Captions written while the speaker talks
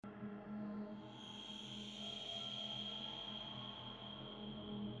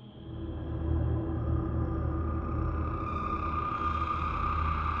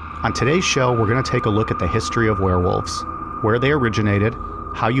On today's show, we're going to take a look at the history of werewolves, where they originated,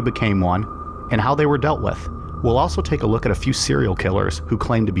 how you became one, and how they were dealt with. We'll also take a look at a few serial killers who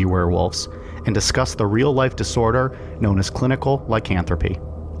claim to be werewolves and discuss the real-life disorder known as clinical lycanthropy.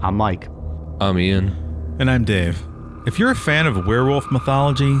 I'm Mike. I'm Ian. And I'm Dave. If you're a fan of werewolf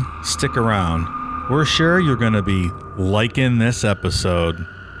mythology, stick around. We're sure you're going to be liking this episode.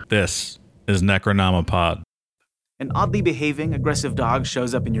 This is Necronomipod. An oddly behaving, aggressive dog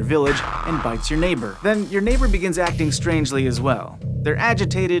shows up in your village and bites your neighbor. Then your neighbor begins acting strangely as well. They're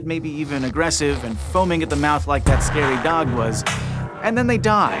agitated, maybe even aggressive, and foaming at the mouth like that scary dog was. And then they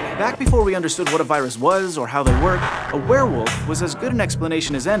die. Back before we understood what a virus was or how they work, a werewolf was as good an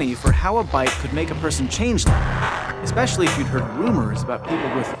explanation as any for how a bite could make a person changeling. Especially if you'd heard rumors about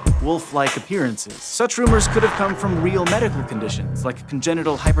people with wolf-like appearances. Such rumors could have come from real medical conditions, like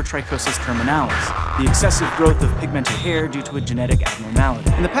congenital hypertrichosis terminalis, the excessive growth of pigmented hair due to a genetic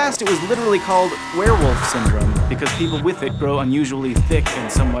abnormality. In the past, it was literally called werewolf syndrome because people with it grow unusually thick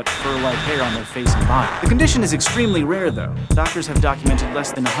and somewhat fur-like hair on their face and body. The condition is extremely rare, though. Doctors have documented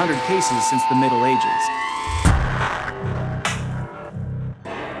less than 100 cases since the Middle Ages.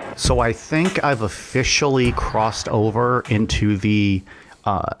 So I think I've officially crossed over into the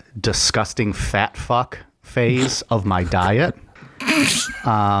disgusting fat fuck phase of my diet.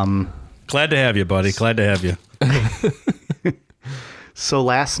 Glad to have you, buddy. Glad to have you. So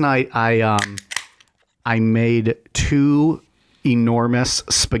last night I made 2 enormous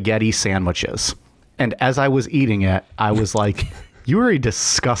spaghetti sandwiches. And as I was eating it, I was like, you are a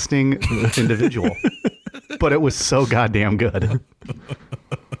disgusting individual. But it was so goddamn good.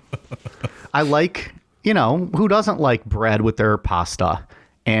 I like, who doesn't like bread with their pasta?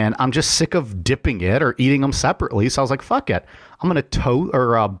 And I'm just sick of dipping it or eating them separately. So I was like, fuck it. I'm going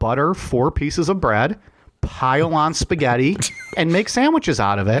to butter 4 pieces of bread, pile on spaghetti, and make sandwiches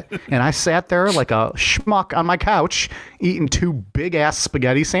out of it. And I sat there like a schmuck on my couch eating 2 big-ass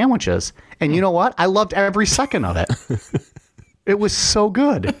spaghetti sandwiches. And you know what? I loved every second of it. It was so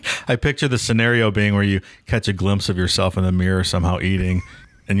good. I picture the scenario being where you catch a glimpse of yourself in the mirror somehow eating,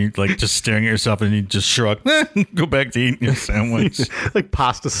 and you're like just staring at yourself and you just shrug, go back to eating your sandwich. Like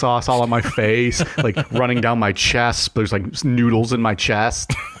pasta sauce all on my face, like running down my chest. There's like noodles in my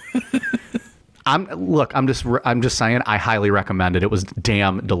chest. I'm just saying I highly recommend it. It was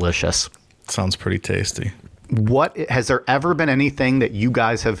damn delicious. Sounds pretty tasty. What has there ever been anything that you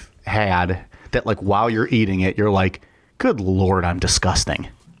guys have had that like while you're eating it, you're like, good Lord, I'm disgusting?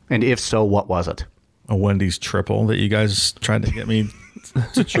 And if so, what was it? A Wendy's triple that you guys tried to get me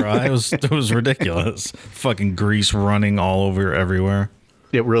to try. It was ridiculous. Fucking grease running all over everywhere.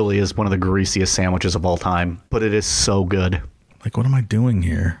 It really is one of the greasiest sandwiches of all time, but it is so good. Like, what am I doing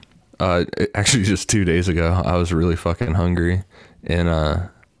here? Actually, just 2 days ago, I was really fucking hungry. And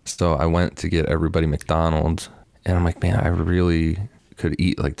so I went to get everybody McDonald's. And I'm like, man, I really could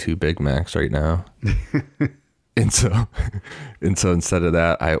eat like 2 Big Macs right now. And so instead of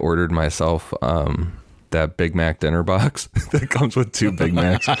that, I ordered myself that Big Mac dinner box that comes with 2 Big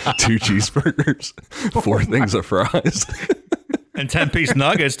Macs, 2 cheeseburgers, 4 things of fries. And 10-piece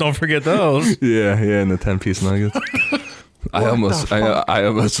nuggets, don't forget those. Yeah, and the 10-piece nuggets. I almost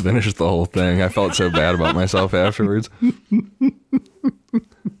finished the whole thing. I felt so bad about myself afterwards.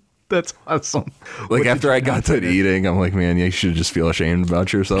 That's awesome. Like after I got done eating, I'm like, man, you should just feel ashamed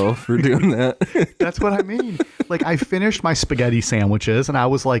about yourself for doing that. That's what I mean. Like I finished my spaghetti sandwiches and I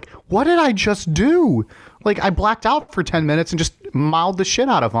was like, what did I just do? Like I blacked out for 10 minutes and just mauled the shit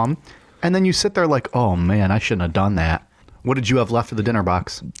out of them. And then you sit there like, oh man, I shouldn't have done that. What did you have left of the dinner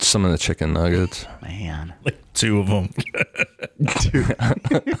box? Some of the chicken nuggets. Man. Like 2 of them. 2.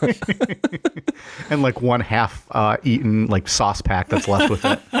 And like 1 half eaten like sauce pack that's left with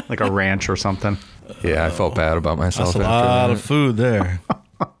it. Like a ranch or something. Yeah, I felt bad about myself. That's a lot of food there.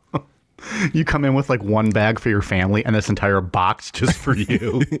 You come in with like 1 bag for your family and this entire box just for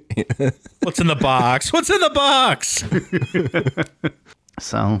you. What's in the box? What's in the box?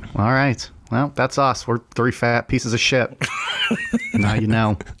 So, all right. Well, that's us. We're 3 fat pieces of shit. Now you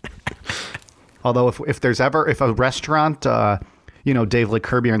know. Although if a restaurant, Dave, like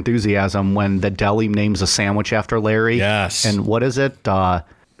Curb Your Enthusiasm, when the deli names a sandwich after Larry. Yes. And what is it?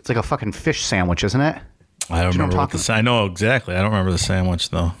 It's like a fucking fish sandwich, isn't it? I don't remember I know exactly. I don't remember the sandwich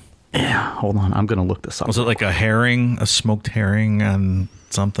though. Yeah. Hold on. I'm going to look this up. Was it like a smoked herring on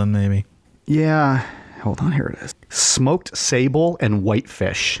something maybe? Yeah. Hold on, here it is. Smoked sable and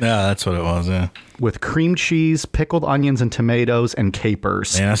whitefish. Yeah, that's what it was, yeah. With cream cheese, pickled onions and tomatoes, and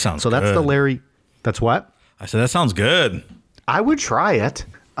capers. Man, that sounds good. So that's the Larry... That's what? I said, that sounds good. I would try it.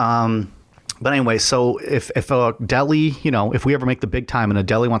 But anyway, so if a deli, if we ever make the big time and a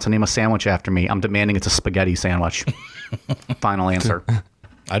deli wants to name a sandwich after me, I'm demanding it's a spaghetti sandwich. Final answer.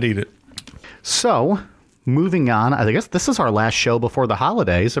 I'd eat it. So, moving on, I guess this is our last show before the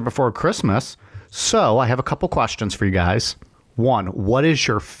holidays or before Christmas. So, I have a couple questions for you guys. One, what is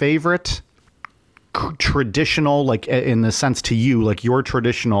your favorite traditional, like in the sense to you, like your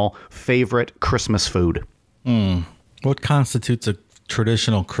traditional favorite Christmas food? What constitutes a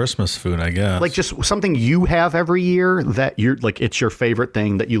traditional Christmas food, I guess? Like just something you have every year that you're like, it's your favorite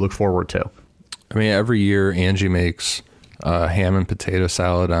thing that you look forward to. I mean, every year Angie makes ham and potato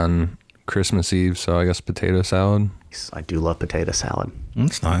salad on Christmas Eve, so I guess potato salad. I do love potato salad.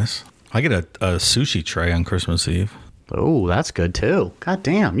 That's nice. I get a sushi tray on Christmas Eve. Oh, that's good too. God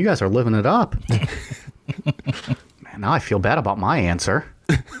damn, you guys are living it up. Man, now I feel bad about my answer.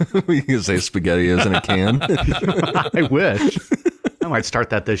 You can say spaghetti is in a can. I wish. I might start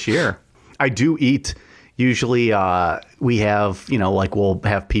that this year. I do eat. Usually we have, like we'll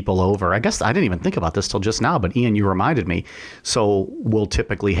have people over. I guess I didn't even think about this till just now, but Ian, you reminded me. So we'll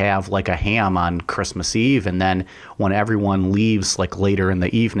typically have like a ham on Christmas Eve. And then when everyone leaves, like later in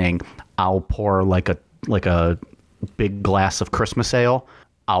the evening, I'll pour like a big glass of Christmas ale.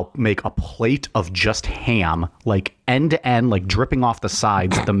 I'll make a plate of just ham, like end to end, like dripping off the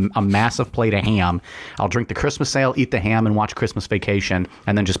sides, a massive plate of ham. I'll drink the Christmas ale, eat the ham, and watch Christmas Vacation,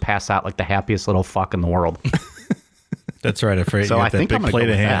 and then just pass out like the happiest little fuck in the world. That's right. I forget So you I got that think big I'm gonna plate go of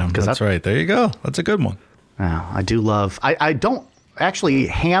with that, ham. 'cause That's right. There you go. That's a good one. I do love. I don't actually.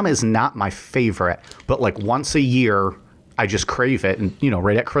 Ham is not my favorite, but like once a year, I just crave it, and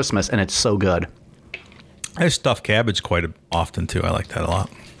right at Christmas, and it's so good. I stuff cabbage quite often too. I like that a lot.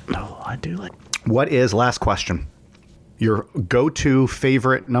 Oh, I do like. What is, last question, your go-to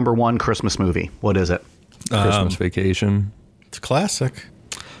favorite number one Christmas movie? What is it? Christmas Vacation. It's a classic.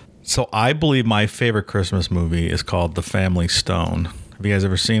 So I believe my favorite Christmas movie is called The Family Stone. Have you guys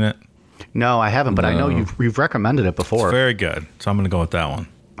ever seen it? No, I haven't, but I know No. you've recommended it before. It's very good. So I'm going to go with that one.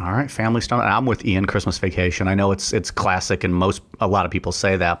 All right, Family Stone. I'm with Ian. Christmas Vacation. I know it's classic, and a lot of people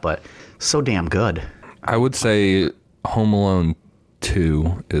say that, but so damn good. I would say Home Alone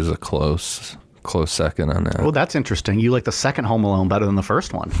 2 is a close second on that. Oh, that's interesting. You like the second Home Alone better than the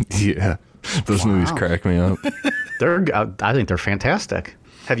first one. Yeah, those movies crack me up. I think they're fantastic.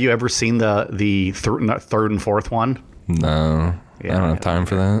 Have you ever seen the third and fourth one? No, Yeah, I don't have time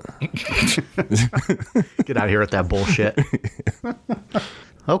for that. Get out of here with that bullshit.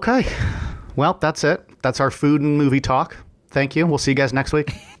 Okay. Well, that's it. That's our food and movie talk. Thank you. We'll see you guys next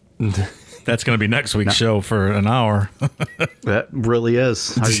week. That's going to be next week's show for an hour. That really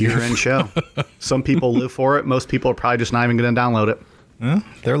is our year-end show. Some people live for it. Most people are probably just not even going to download it. Yeah,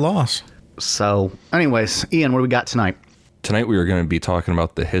 their loss. So, anyways, Ian, what do we got tonight? Tonight we are going to be talking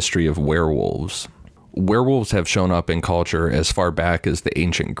about the history of werewolves. Werewolves have shown up in culture as far back as the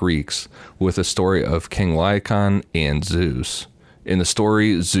ancient Greeks, with the story of King Lycaon and Zeus. In the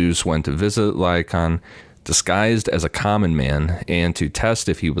story, Zeus went to visit Lycaon disguised as a common man, and to test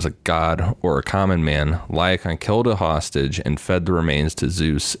if he was a god or a common man, Lycaon killed a hostage and fed the remains to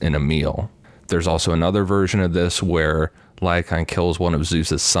Zeus in a meal. There's also another version of this where Lycaon kills one of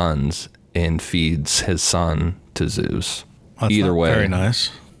Zeus's sons and feeds his son to Zeus. That's Either not way. very nice.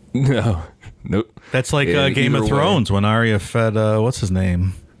 No. Nope. That's like Yeah, Game of either way. Thrones when Arya fed, what's his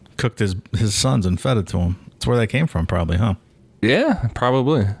name? Cooked his sons and fed it to him. That's where that came from, probably, huh? Yeah,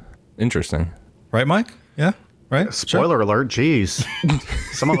 probably. Interesting. Right, Mike? Yeah? Right? Spoiler alert. Jeez.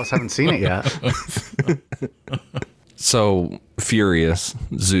 Some of us haven't seen it yet. So, furious,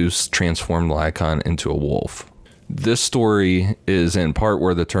 Zeus transformed Lycaon into a wolf. This story is in part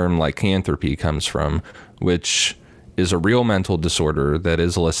where the term lycanthropy comes from, which is a real mental disorder that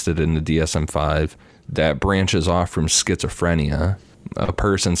is listed in the DSM-5 that branches off from schizophrenia. A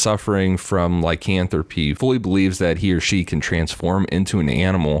person suffering from lycanthropy fully believes that he or she can transform into an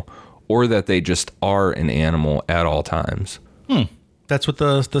animal, or that they just are an animal at all times. That's what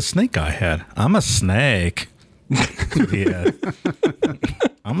the snake guy had. I'm a snake. Yeah.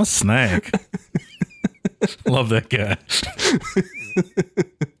 I'm a snake. Love that guy.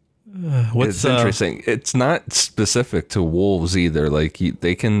 It's interesting. It's not specific to wolves either. Like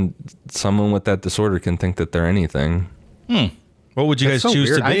someone with that disorder can think that they're anything. What would you That's guys so choose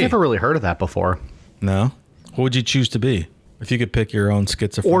weird. to be? I never really heard of that before. No? What would you choose to be? If you could pick your own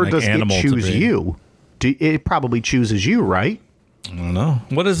schizophrenic Or does it animal choose to be. you? It probably chooses you, right? I don't know.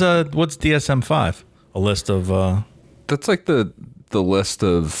 What's DSM-5? A list of... That's like the list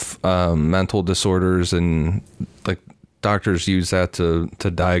of mental disorders, and like doctors use that to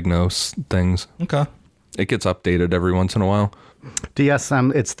diagnose things. Okay. It gets updated every once in a while.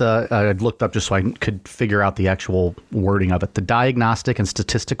 DSM, it's the, I looked up just so I could figure out the actual wording of it. The Diagnostic and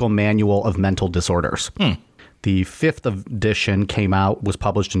Statistical Manual of Mental Disorders. The 5th edition was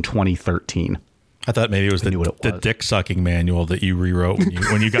published in 2013. I thought maybe it was the dick sucking manual that you rewrote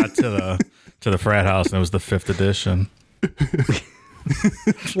when you got to the frat house, and it was the 5th edition.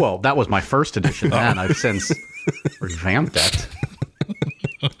 Well, that was my first edition then. I've since revamped it.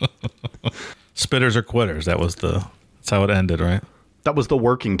 Spitters or quitters. That's how it ended, right? That was the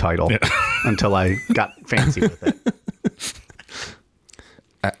working title until I got fancy with it.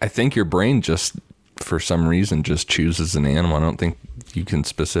 I think your brain just, for some reason, just chooses an animal. I don't think you can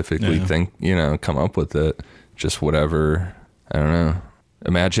specifically think, come up with it. Just whatever. I don't know.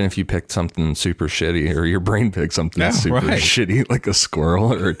 Imagine if you picked something super shitty, or your brain picked something super shitty, like a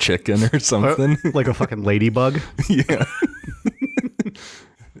squirrel or a chicken or something. Like a fucking ladybug. Yeah.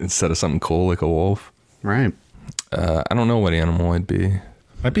 Instead of something cool like a wolf. Right. I don't know what animal I'd be.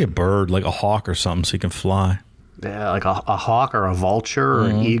 Might be a bird, like a hawk or something, so you can fly. Yeah, like a hawk or a vulture or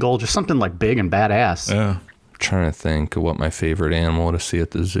an eagle, just something like big and badass. Yeah. I'm trying to think of what my favorite animal to see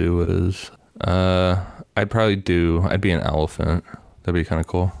at the zoo is. I'd be an elephant. That'd be kind of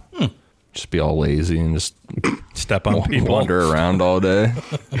cool. Just be all lazy and just step on people, wander around all day.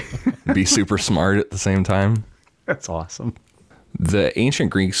 Be super smart at the same time. That's awesome. The ancient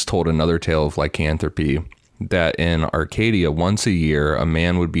Greeks told another tale of lycanthropy, that in Arcadia, once a year, a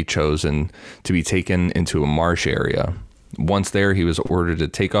man would be chosen to be taken into a marsh area. Once there, he was ordered to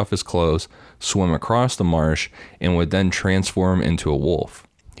take off his clothes, swim across the marsh, and would then transform into a wolf.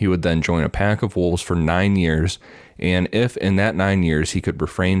 He would then join a pack of wolves for 9 years, and if in that 9 years he could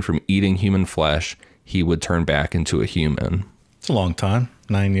refrain from eating human flesh, he would turn back into a human. It's a long time,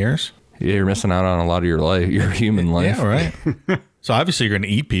 9 years. Yeah, you're missing out on a lot of your life, your human life. Yeah, right. So obviously you're going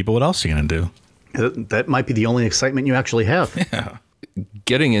to eat people. What else are you going to do? That might be the only excitement you actually have. Yeah.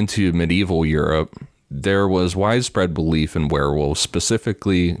 Getting into medieval Europe, there was widespread belief in werewolves,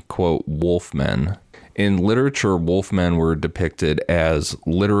 specifically, quote, wolfmen. In literature, wolfmen were depicted as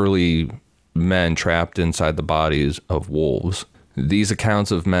literally men trapped inside the bodies of wolves. These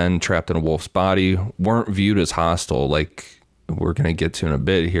accounts of men trapped in a wolf's body weren't viewed as hostile, like we're going to get to in a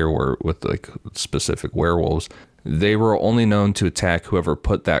bit here with like specific werewolves. They were only known to attack whoever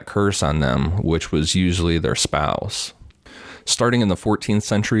put that curse on them, which was usually their spouse. Starting in the 14th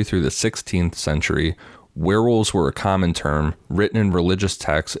century through the 16th century, werewolves were a common term written in religious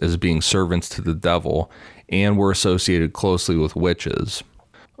texts as being servants to the devil and were associated closely with witches.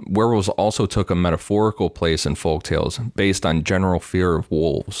 Werewolves also took a metaphorical place in folktales based on general fear of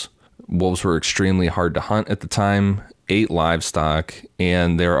wolves. Wolves were extremely hard to hunt at the time, ate livestock,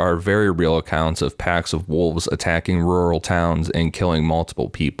 and there are very real accounts of packs of wolves attacking rural towns and killing multiple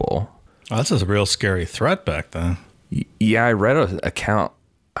people. Oh, that's a real scary threat back then. Yeah, I read an account,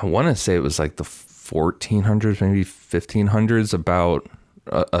 I want to say it was like the 1400s, maybe 1500s, about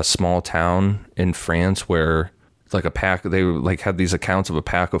a small town in France where like a pack, they like had these accounts of a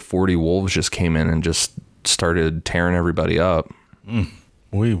pack of 40 wolves just came in and just started tearing everybody up.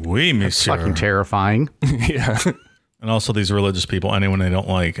 Oui, monsieur. That's fucking terrifying. Yeah. And also these religious people, anyone they don't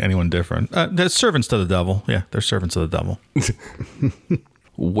like, anyone different. They're servants to the devil. Yeah, they're servants of the devil.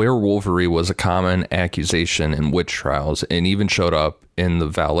 Werewolvery was a common accusation in witch trials and even showed up in the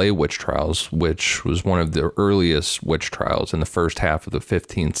Valais witch trials, which was one of the earliest witch trials in the first half of the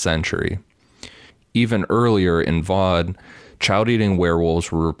 15th century. Even earlier in Vaud, child-eating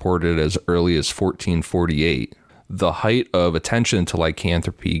werewolves were reported as early as 1448. The height of attention to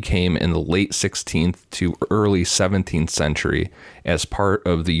lycanthropy came in the late 16th to early 17th century as part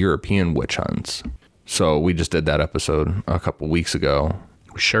of the European witch hunts. So we just did that episode a couple weeks ago.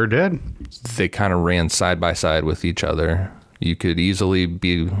 We sure did. They kind of ran side by side with each other. You could easily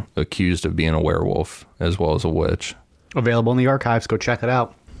be accused of being a werewolf as well as a witch. Available in the archives. Go check it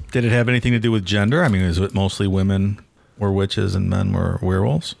out. Did it have anything to do with gender? I mean, is it mostly women were witches and men were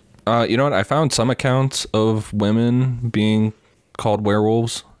werewolves? You know what? I found some accounts of women being called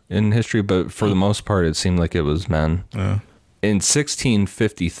werewolves in history, but for the most part, it seemed like it was men. In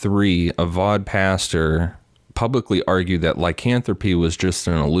 1653, a Vaud pastor publicly argued that lycanthropy was just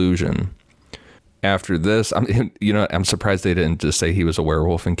an illusion. After this, I'm surprised they didn't just say he was a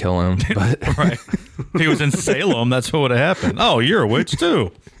werewolf and kill him. But Right. If he was in Salem, that's what would have happened. Oh, you're a witch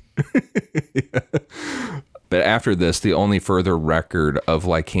too. Yeah. But after this, the only further record of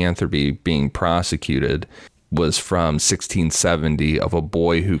lycanthropy being prosecuted was from 1670 of a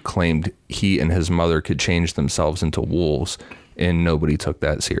boy who claimed he and his mother could change themselves into wolves, and nobody took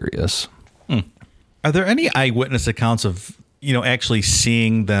that serious. Are there any eyewitness accounts of actually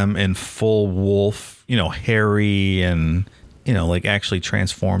seeing them in full wolf, hairy and, like actually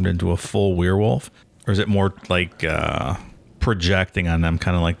transformed into a full werewolf? Or is it more like projecting on them,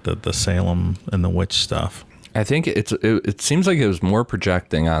 kind of like the Salem and the witch stuff? I think it seems like it was more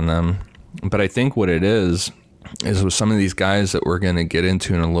projecting on them, but I think what it is with some of these guys that we're going to get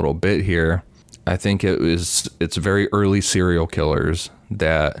into in a little bit here, I think it's very early serial killers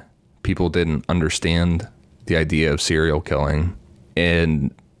that people didn't understand the idea of serial killing,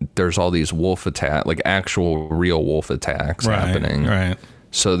 and there's all these wolf attack, like actual real wolf attacks happening. Right.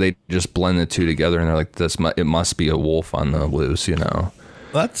 So they just blend the two together, and they're like, it must be a wolf on the loose,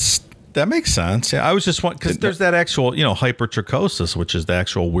 That makes sense. Yeah, I was just because there's that actual, hypertrichosis, which is the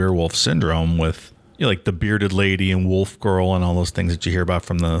actual werewolf syndrome with, like the bearded lady and wolf girl and all those things that you hear about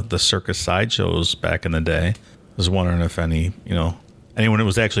from the circus sideshows back in the day. I was wondering if anyone who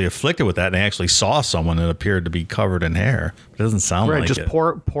was actually afflicted with that and they actually saw someone that appeared to be covered in hair. It doesn't sound like just it.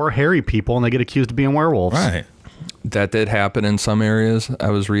 poor hairy people, and they get accused of being werewolves. Right. That did happen in some areas. I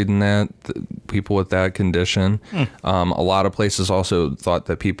was reading that people with that condition. A lot of places also thought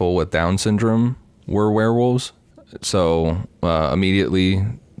that people with Down syndrome were werewolves. So immediately,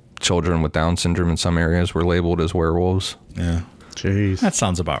 children with Down syndrome in some areas were labeled as werewolves. Yeah. Jeez. That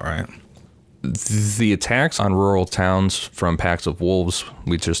sounds about right. The attacks on rural towns from packs of wolves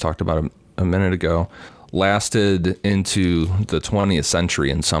we just talked about a minute ago lasted into the 20th century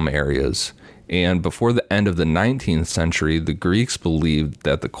in some areas. And before the end of the 19th century, the Greeks believed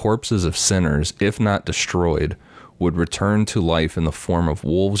that the corpses of sinners, if not destroyed, would return to life in the form of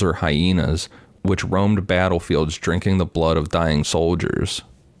wolves or hyenas, which roamed battlefields drinking the blood of dying soldiers.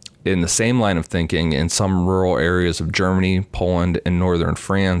 In the same line of thinking, in some rural areas of Germany, Poland, and northern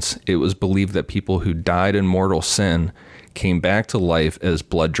France, it was believed that people who died in mortal sin came back to life as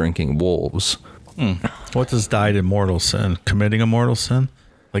blood-drinking wolves. What does died in mortal sin? Committing a mortal sin?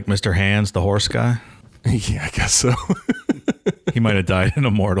 Like Mr. Hands, the horse guy? Yeah, I guess so. He might have died in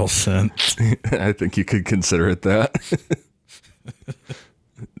a mortal sin. I think you could consider it that.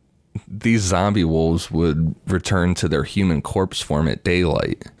 These zombie wolves would return to their human corpse form at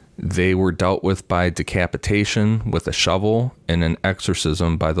daylight. They were dealt with by decapitation with a shovel and an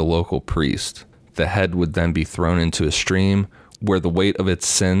exorcism by the local priest. The head would then be thrown into a stream where the weight of its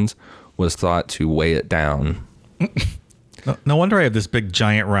sins was thought to weigh it down. No wonder I have this big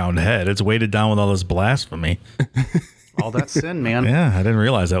giant round head. It's weighted down with all this blasphemy. All that sin, man. Yeah, I didn't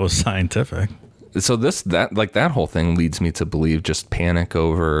realize that was scientific. So that whole thing leads me to believe just panic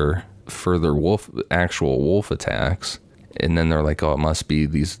over further actual wolf attacks. And then they're like, oh, it must be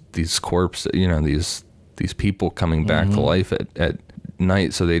these corpses, these people coming back to life at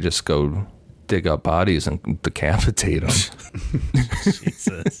night. So they just go dig up bodies and decapitate them.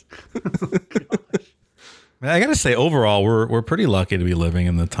 Jesus. I gotta say, overall, we're pretty lucky to be living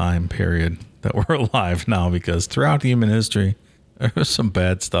in the time period that we're alive now, because throughout human history, there was some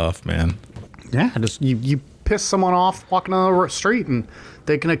bad stuff, man. Yeah, just you piss someone off walking on the street, and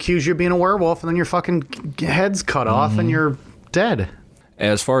they can accuse you of being a werewolf, and then your fucking head's cut off, and you're dead.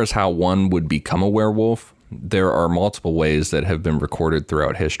 As far as how one would become a werewolf, there are multiple ways that have been recorded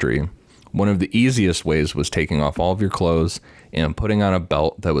throughout history. One of the easiest ways was taking off all of your clothes and putting on a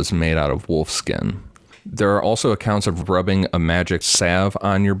belt that was made out of wolf skin. There are also accounts of rubbing a magic salve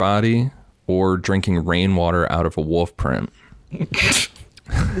on your body or drinking rainwater out of a wolf print.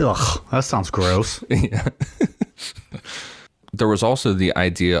 Ugh, that sounds gross. Yeah. There was also the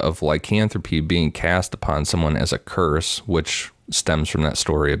idea of lycanthropy being cast upon someone as a curse, which stems from that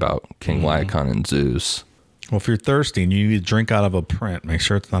story about King Lycaon and Zeus. Well, if you're thirsty and you need to drink out of a print, make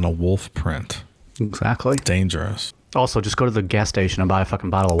sure it's not a wolf print. Exactly. It's dangerous. Also, just go to the gas station and buy a fucking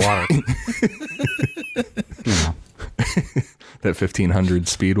bottle of water. That 1500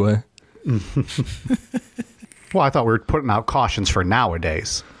 Speedway. Well, I thought we were putting out cautions for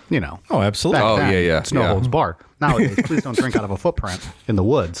nowadays. Oh, absolutely. Oh, yeah. It's no holds barred. Nowadays, please don't drink out of a footprint in the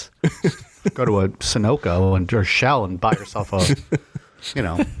woods. Go to a Sunoco or Shell and buy yourself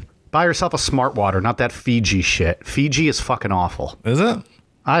buy yourself a smart water, not that Fiji shit. Fiji is fucking awful. Is it?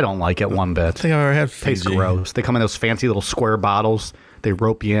 I don't like it one bit. I think I've ever had Fiji. Tastes gross. They come in those fancy little square bottles. They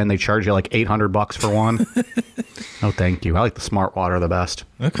rope you in. They charge you like $800 for one. No, thank you. I like the smart water the best.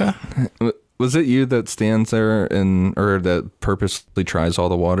 Okay. Was it you that stands there or that purposely tries all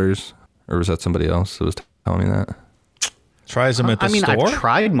the waters? Or was that somebody else that was telling me that? Tries them at the store? I've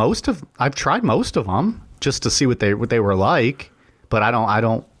tried most of them just to see what they were like, but I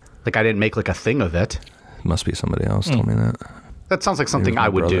didn't make like a thing of it. Must be somebody else told me that. That sounds like something my I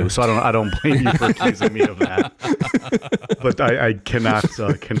would do, brother. so I don't blame you for accusing me of that. But I cannot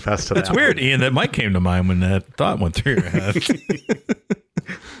confess to that. It's weird, Ian. That might came to mind when that thought went through your head.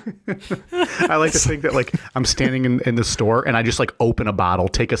 I like to think that like I'm standing in the store and I just like open a bottle,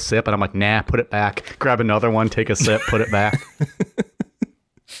 take a sip, and I'm like, nah, put it back. Grab another one, take a sip, put it back.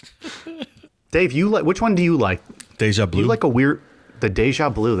 Dave, which one do you like? Deja Blue. You like the Deja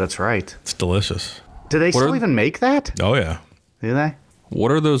Blue, that's right. It's delicious. Do they still even make that? Oh, yeah. Do they? What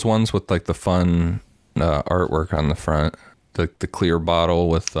are those ones with like the fun artwork on the front? The clear bottle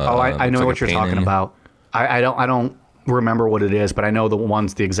with. I know looks like what a you're talking painting? about. I don't remember what it is, but I know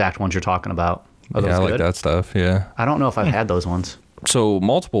the exact ones you're talking about. Are those Yeah, I like good? that stuff. Yeah. I don't know if I've had those ones. So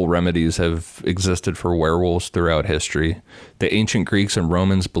multiple remedies have existed for werewolves throughout history. The ancient Greeks and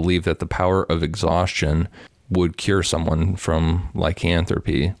Romans believed that the power of exhaustion would cure someone from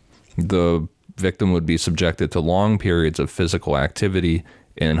lycanthropy. The victim would be subjected to long periods of physical activity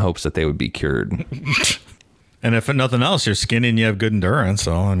in hopes that they would be cured. And if nothing else, you're skinny and you have good endurance.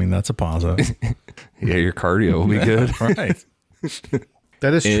 So, I mean, that's a positive. Yeah, your cardio will be good. Right.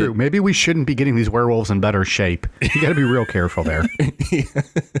 That is true. Maybe we shouldn't be getting these werewolves in better shape. You got to be real careful there.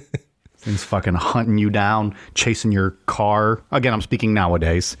 Things fucking hunting you down, chasing your car. Again, I'm speaking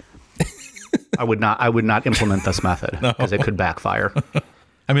nowadays. I would not implement this method because it could backfire.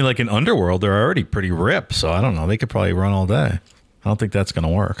 I mean, like in Underworld, they're already pretty ripped. So, I don't know. They could probably run all day. I don't think that's going to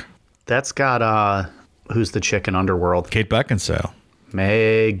work. That's got, who's the chick in Underworld? Kate Beckinsale.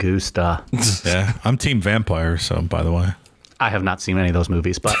 Me gusta. Yeah. I'm Team Vampire. So, by the way. I have not seen any of those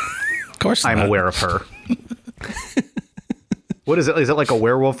movies, but Of course I'm not. aware of her. What is it? Is it like a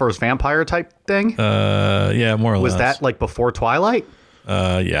werewolf versus vampire type thing? Yeah, more or less. Was that like before Twilight?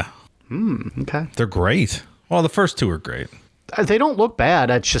 Yeah. Okay. They're great. Well, the first two are great. They don't look bad.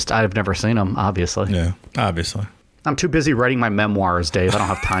 It's just I've never seen them, obviously. Yeah, obviously. I'm too busy writing my memoirs, Dave. I don't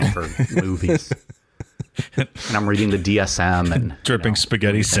have time for movies. And I'm reading the DSM and Dripping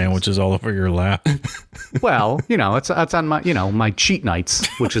spaghetti sandwiches all over your lap. well, it's on my my cheat nights,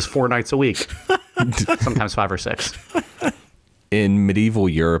 which is 4 nights a week, sometimes 5 or 6. In medieval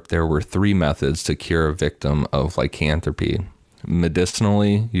Europe, there were 3 methods to cure a victim of lycanthropy.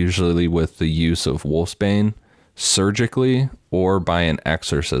 Medicinally, usually with the use of wolfsbane, surgically, or by an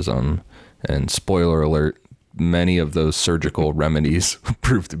exorcism. And spoiler alert, many of those surgical remedies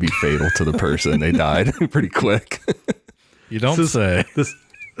proved to be fatal to the person. They died pretty quick. You don't say. This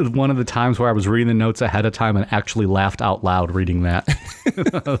is one of the times where I was reading the notes ahead of time and actually laughed out loud reading that.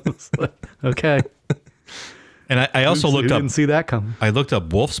 I was like, okay. And I also Oops, looked you up. didn't see that come. I looked up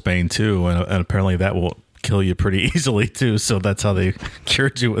wolfsbane too, and apparently that will kill you pretty easily too. So that's how they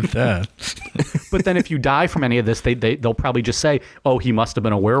cured you with that. But then if you die from any of this, they'll probably just say, "Oh, he must have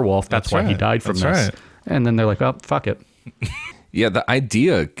been a werewolf. That's why he right. died from That's this." right. And then they're like, "Oh, fuck it." Yeah, the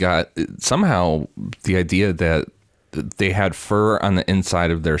idea somehow the idea that they had fur on the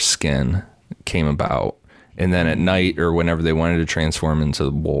inside of their skin came about. And then at night or whenever they wanted to transform into the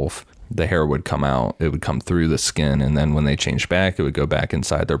wolf, the hair would come out. It would come through the skin. And then when they changed back, it would go back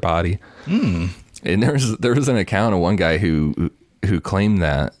inside their body. And there was an account of one guy who claimed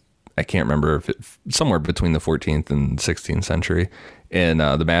that, I can't remember if somewhere between the 14th and 16th century. And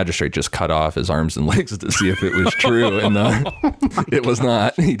the magistrate just cut off his arms and legs to see if it was true. And it was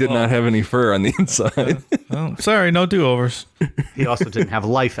not. He did not have any fur on the inside. Oh, sorry, no do-overs. He also didn't have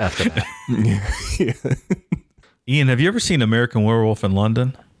life after that. Ian, have you ever seen American Werewolf in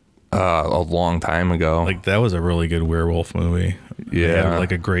London? A long time ago. Like that was a really good werewolf movie. They had, Yeah.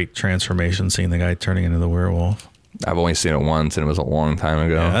 like a great transformation scene, the guy turning into the werewolf. I've only seen it once, and it was a long time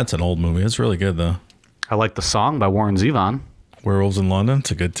ago. Yeah, that's an old movie. It's really good though. I like the song by Warren Zevon. Werewolves in London.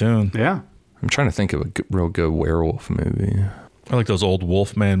 It's a good tune. Yeah. I'm trying to think of a real good werewolf movie. I like those old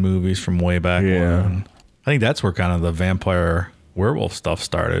Wolfman movies from way back Yeah. when. I think that's where kind of the vampire werewolf stuff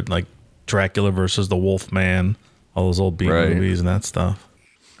started, like Dracula versus the Wolfman, all those old B Right. movies and that stuff.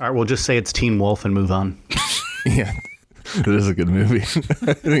 All right, we'll just say it's Teen Wolf and move on. Yeah, it is a good movie.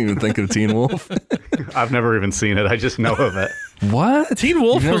 I didn't even think of Teen Wolf. I've never even seen it. I just know of it. What? Teen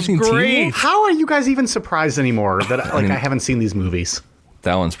Wolf You've never was seen Teen great. Wolf? How are you guys even surprised anymore that I haven't seen these movies?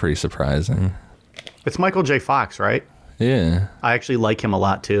 That one's pretty surprising. It's Michael J. Fox, right? Yeah. I actually like him a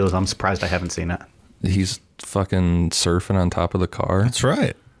lot too, so I'm surprised I haven't seen it. He's fucking surfing on top of the car, That's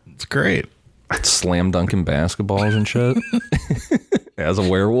right. It's great. slam dunking basketballs and shit. As a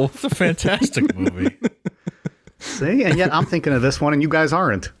werewolf. It's a fantastic movie. See? And yet I'm thinking of this one and you guys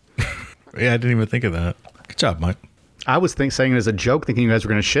aren't. Yeah, I didn't even think of that. Good job, Mike. I was saying it as a joke, thinking you guys were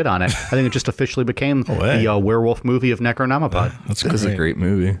going to shit on it. I think it just officially became hey. the werewolf movie of Necronomicon. That's It is a great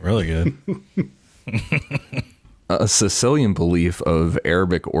movie. Really good. A Sicilian belief of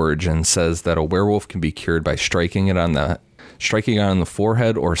Arabic origin says that a werewolf can be cured by striking it on the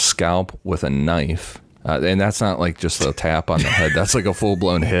forehead or scalp with a knife. And that's not like just a tap on the head. That's like a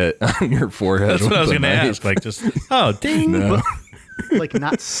full-blown hit on your forehead. That's what I was going to ask. Like just, oh, ding. No. Like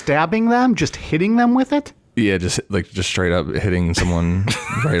not stabbing them, just hitting them with it? Yeah, just straight up hitting someone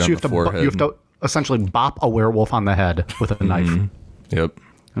right on the forehead. You have to essentially bop a werewolf on the head with a knife. Yep.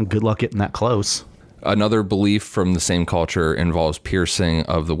 And good luck getting that close. Another belief from the same culture involves piercing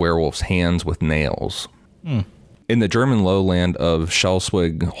of the werewolf's hands with nails. In the German lowland of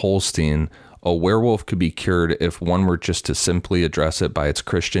Schleswig-Holstein, a werewolf could be cured if one were just to simply address it by its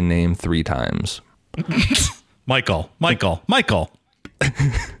Christian name 3 times. Michael. There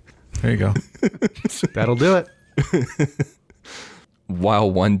you go. That'll do it. While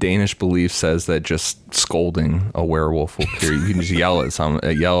one Danish belief says that just scolding a werewolf will cure you. You can just yell at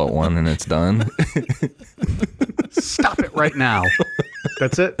one and it's done. Stop it right now.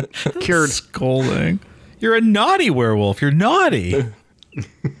 That's it. Cured. Scolding. You're a naughty werewolf. You're naughty.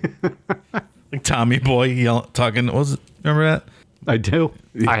 Like Tommy Boy talking. Remember that? I do.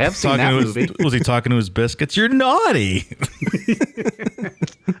 I have seen that movie. Was he talking to his biscuits? You're naughty.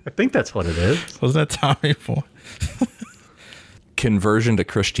 I think that's what it is. Wasn't that Tommy Boy? Conversion to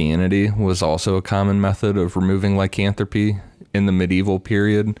Christianity was also a common method of removing lycanthropy in the medieval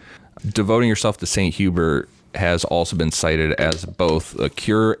period. Devoting yourself to St. Hubert has also been cited as both a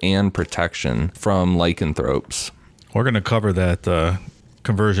cure and protection from lycanthropes. We're going to cover that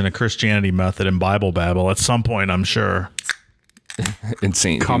conversion to Christianity method in Bible Babble at some point, I'm sure. In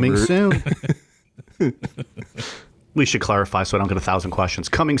St. Coming Hubert. soon. We should clarify so I don't get 1,000 questions.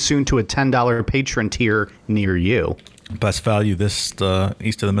 Coming soon to a $10 patron tier near you. Best value this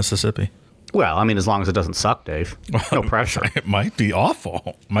east of the Mississippi. Well, I mean, as long as it doesn't suck, Dave. No pressure. It might be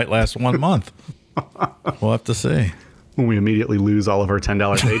awful. Might last 1 month. We'll have to see. When we immediately lose all of our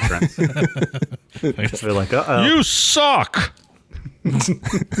 $10 patrons. They're like, uh-oh. You suck!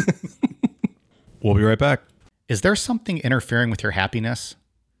 We'll be right back. Is there something interfering with your happiness?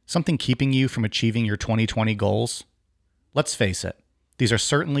 Something keeping you from achieving your 2020 goals? Let's face it, these are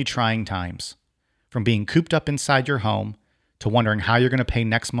certainly trying times. From being cooped up inside your home to wondering how you're going to pay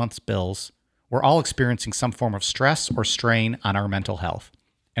next month's bills, we're all experiencing some form of stress or strain on our mental health.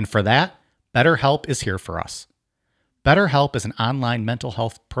 And for that, BetterHelp is here for us. BetterHelp is an online mental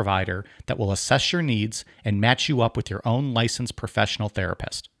health provider that will assess your needs and match you up with your own licensed professional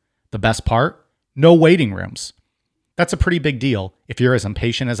therapist. The best part? No waiting rooms. That's a pretty big deal if you're as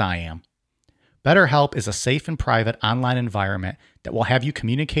impatient as I am. BetterHelp is a safe and private online environment that will have you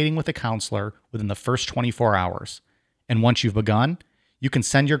communicating with a counselor within the first 24 hours. And once you've begun, you can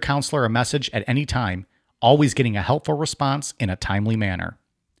send your counselor a message at any time, always getting a helpful response in a timely manner.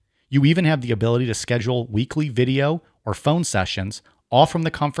 You even have the ability to schedule weekly video or phone sessions, all from the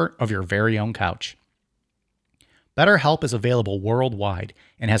comfort of your very own couch. BetterHelp is available worldwide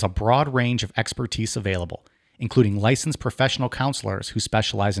and has a broad range of expertise available, including licensed professional counselors who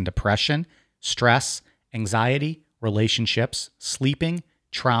specialize in depression, stress, anxiety, relationships, sleeping,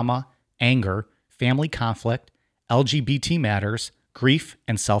 trauma, anger, family conflict, LGBT matters, grief,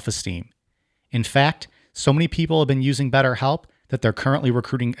 and self-esteem. In fact, so many people have been using BetterHelp that they're currently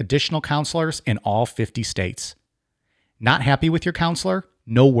recruiting additional counselors in all 50 states. Not happy with your counselor?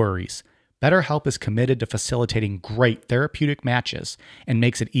 No worries. BetterHelp is committed to facilitating great therapeutic matches and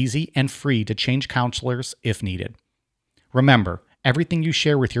makes it easy and free to change counselors if needed. Remember, everything you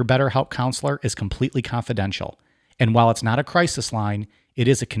share with your BetterHelp counselor is completely confidential. And while it's not a crisis line, it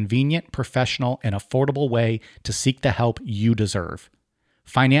is a convenient, professional, and affordable way to seek the help you deserve.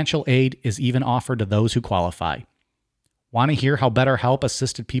 Financial aid is even offered to those who qualify. Want to hear how BetterHelp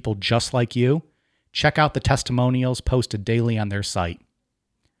assisted people just like you? Check out the testimonials posted daily on their site.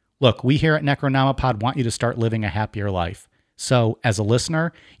 Look, we here at Necronomipod want you to start living a happier life. So, as a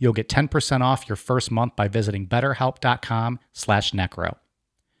listener, you'll get 10% off your first month by visiting betterhelp.com/necro.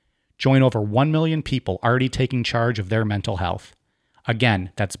 Join over 1 million people already taking charge of their mental health.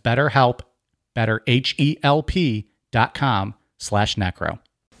 Again, that's BetterHelp, betterhelp.com/necro.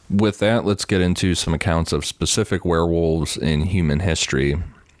 With that, let's get into some accounts of specific werewolves in human history.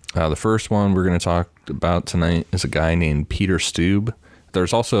 The first one we're going to talk about tonight is a guy named Peter Stube.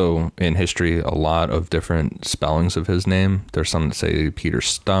 There's also in history a lot of different spellings of his name. There's some that say Peter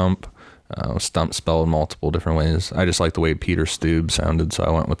Stump, Stump spelled multiple different ways. I just like the way Peter Stube sounded, so I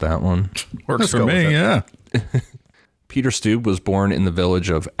went with that one. Works for me, yeah. Peter Stube was born in the village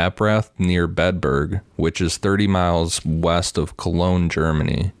of Eprath near Bedburg, which is 30 miles west of Cologne,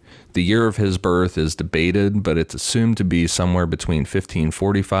 Germany. The year of his birth is debated, but it's assumed to be somewhere between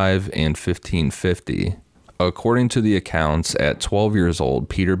 1545 and 1550. According to the accounts, at 12 years old,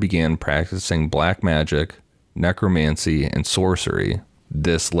 Peter began practicing black magic, necromancy, and sorcery.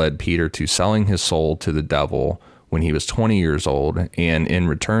 This led Peter to selling his soul to the devil when he was 20 years old, and in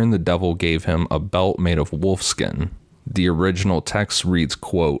return, the devil gave him a belt made of wolfskin. The original text reads,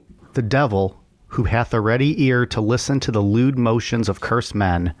 quote, "The devil, who hath a ready ear to listen to the lewd motions of cursed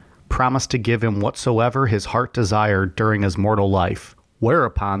men, promised to give him whatsoever his heart desired during his mortal life.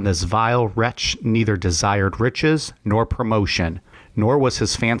 Whereupon this vile wretch neither desired riches nor promotion, nor was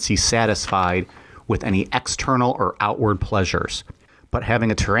his fancy satisfied with any external or outward pleasures, but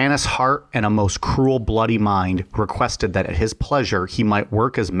having a tyrannous heart and a most cruel bloody mind, requested that at his pleasure he might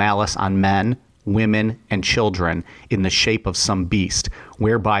work his malice on men, women, and children in the shape of some beast,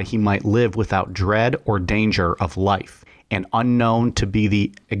 whereby he might live without dread or danger of life, and unknown to be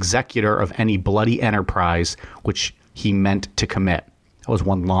the executor of any bloody enterprise which he meant to commit." That was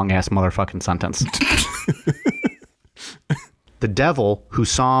one long-ass motherfucking sentence. "The devil, who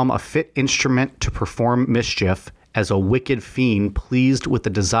saw him a fit instrument to perform mischief, as a wicked fiend pleased with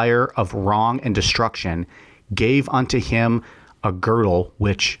the desire of wrong and destruction, gave unto him a girdle,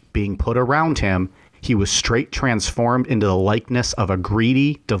 which, being put around him, he was straight transformed into the likeness of a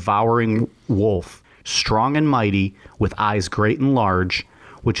greedy, devouring wolf, strong and mighty, with eyes great and large,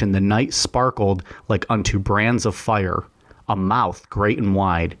 which in the night sparkled like unto brands of fire, a mouth great and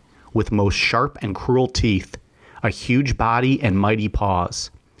wide, with most sharp and cruel teeth, a huge body and mighty paws.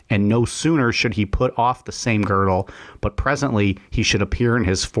 And no sooner should he put off the same girdle, but presently he should appear in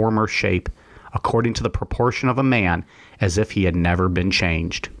his former shape, according to the proportion of a man, as if he had never been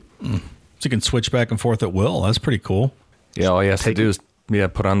changed." So you can switch back and forth at will. That's pretty cool. Yeah, all he has to do is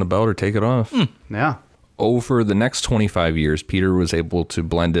put on the belt or take it off. Yeah. Over the next 25 years, Peter was able to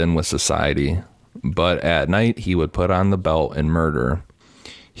blend in with society, but at night he would put on the belt and murder.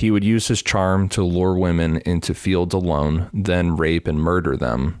 He would use his charm to lure women into fields alone, then rape and murder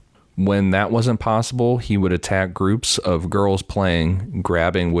them. When that wasn't possible, he would attack groups of girls playing,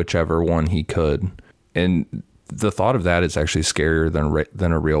 grabbing whichever one he could. And the thought of that is actually scarier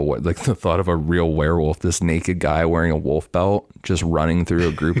than a real, like the thought of a real werewolf, this naked guy wearing a wolf belt, just running through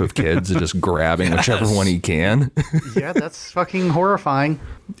a group of kids and just grabbing whichever one he can. Yeah, that's fucking horrifying.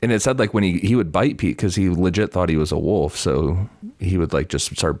 And it said like when he would bite Pete because he legit thought he was a wolf. So he would like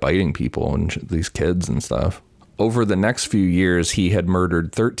just start biting people and these kids and stuff. Over the next few years, he had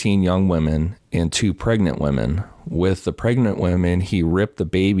murdered 13 young women and 2 pregnant women. With the pregnant women, he ripped the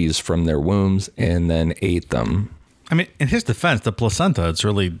babies from their wombs and then ate them. I mean, in his defense, the placenta, it's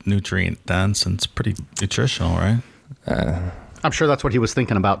really nutrient dense and it's pretty nutritional, right? I'm sure that's what he was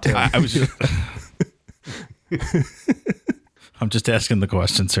thinking about, too. I was just... I'm just asking the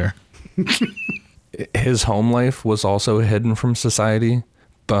questions here. His home life was also hidden from society.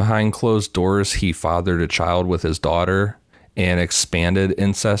 Behind closed doors, he fathered a child with his daughter and expanded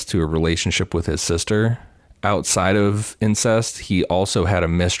incest to a relationship with his sister. Outside of incest, he also had a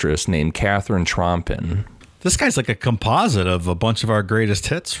mistress named Catherine Trompin. This guy's like a composite of a bunch of our greatest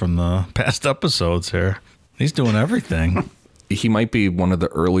hits from the past episodes here. He's doing everything. He might be one of the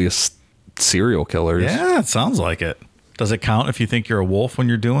earliest serial killers. Yeah, it sounds like it. Does it count if you think you're a wolf when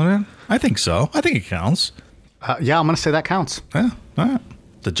you're doing it? I think so. I think it counts. Yeah, I'm going to say that counts. Yeah, all right.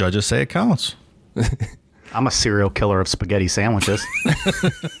 The judges say it counts. I'm a serial killer of spaghetti sandwiches.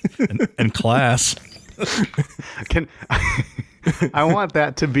 And class. I want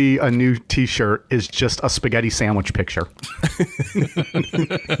that to be a new T-shirt. Is just a spaghetti sandwich picture.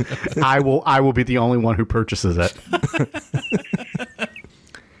 I will be the only one who purchases it.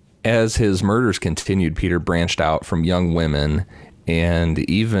 As his murders continued, Peter branched out from young women and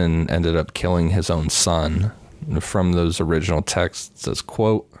even ended up killing his own son. From those original texts, it says,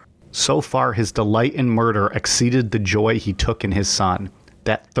 quote, "So far his delight in murder exceeded the joy he took in his son,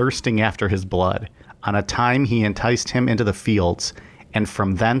 that thirsting after his blood. On a time he enticed him into the fields, and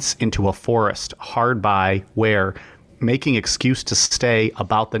from thence into a forest hard by, where, making excuse to stay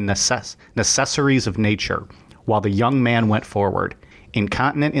about the necessaries of nature, while the young man went forward,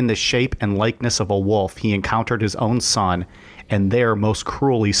 incontinent in the shape and likeness of a wolf, he encountered his own son, and there most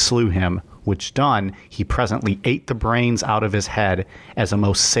cruelly slew him, which done, he presently ate the brains out of his head as a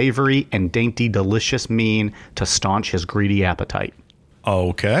most savory and dainty delicious mean to staunch his greedy appetite."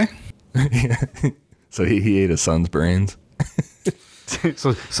 Okay. So he ate his son's brains.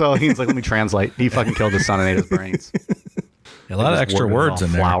 so he's like, let me translate. He fucking killed his son and ate his brains. A lot of extra words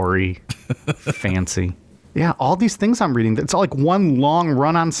in there. Flowery, fancy. Yeah, all these things I'm reading, it's all like one long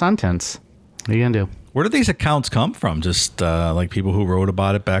run-on sentence. What are you going to do? Where did these accounts come from? Just like people who wrote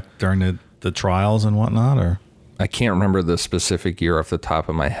about it back during the trials and whatnot? Or I can't remember the specific year off the top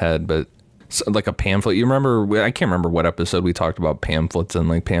of my head, but like a pamphlet. You remember? I can't remember what episode we talked about pamphlets, and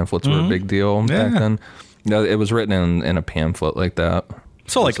like pamphlets were a big deal back then. No, it was written in a pamphlet like that.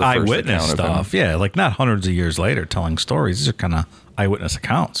 So like the first eyewitness account of him. stuff. Yeah, like not hundreds of years later telling stories. These are kind of eyewitness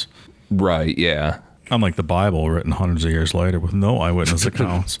accounts. Right, yeah. Unlike the Bible written hundreds of years later with no eyewitness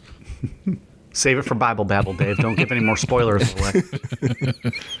accounts. Save it for Bible Babble, Dave. Don't give any more spoilers away.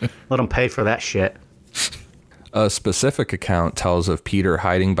 Let them pay for that shit. A specific account tells of Peter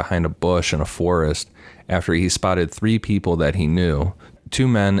hiding behind a bush in a forest after he spotted 3 people that he knew, 2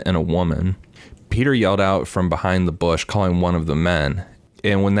 men and a woman. Peter yelled out from behind the bush, calling one of the men,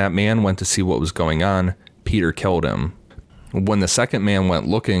 and when that man went to see what was going on, Peter killed him. When the second man went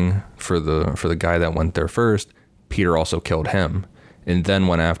looking for the guy that went there first, Peter also killed him, and then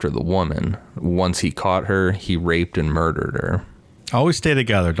went after the woman. Once he caught her, he raped and murdered her. Always stay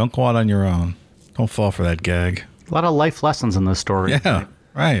together. Don't go out on your own. Don't fall for that gag. A lot of life lessons in this story. Yeah,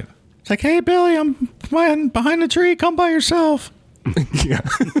 right. It's like, hey, Billy, I'm behind the tree. Come by yourself. Yeah.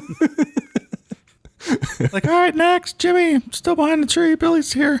 Like, all right, next. Jimmy, I'm still behind the tree.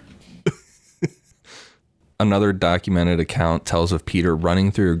 Billy's here. Another documented account tells of Peter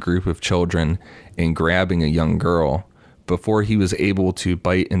running through a group of children and grabbing a young girl. Before he was able to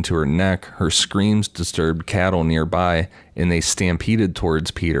bite into her neck, her screams disturbed cattle nearby, and they stampeded towards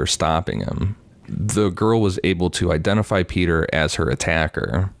Peter, stopping him. The girl was able to identify Peter as her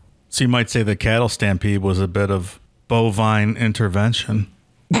attacker. So you might say the cattle stampede was a bit of bovine intervention.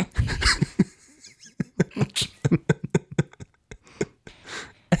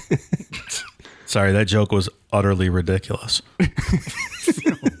 Sorry, that joke was utterly ridiculous.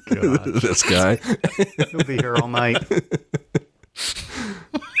 God. This guy. He'll be here all night.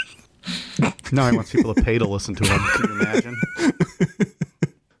 Now he wants people to pay to listen to him. Can you imagine?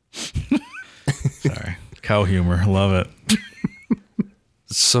 Sorry. Cow humor. Love it.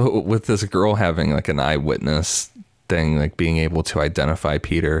 So with this girl having like an eyewitness thing, like being able to identify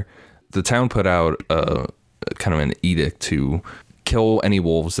Peter, the town put out a kind of an edict to kill any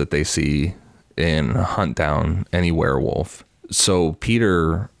wolves that they see and hunt down any werewolf. So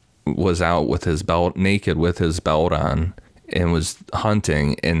Peter was out with his belt, naked with his belt on, and was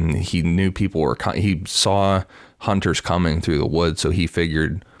hunting, and he knew people were he saw hunters coming through the woods, so he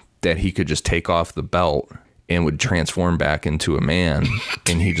figured that he could just take off the belt and would transform back into a man.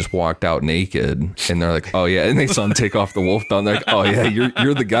 And he just walked out naked, and they're like, oh yeah, and they saw him take off the wolf belt, and they're like, oh yeah,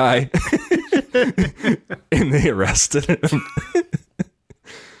 you're the guy. And they arrested him.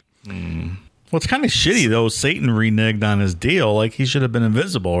 Well, it's kind of shitty, though. Satan reneged on his deal. Like, he should have been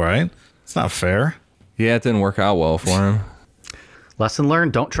invisible, right? It's not fair. Yeah, it didn't work out well for him. Lesson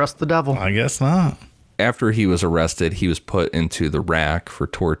learned, don't trust the devil. I guess not. After he was arrested, he was put into the rack for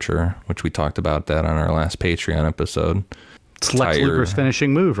torture, which we talked about that on our last Patreon episode. It's Lex Luger's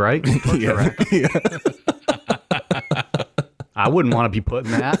finishing move, right? Torture rack. Yeah. I wouldn't want to be put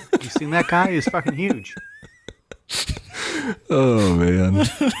in that. You seen that guy? He's fucking huge. Oh, man.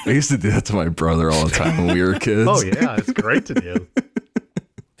 I used to do that to my brother all the time when we were kids. Oh, yeah. It's great to do.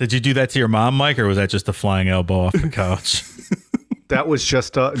 Did you do that to your mom, Mike, or was that just a flying elbow off the couch? That was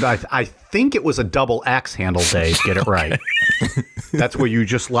just I think it was a double axe handle, Dave. Get it right. That's where you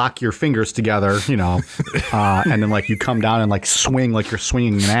just lock your fingers together, and then like you come down and like swing like you're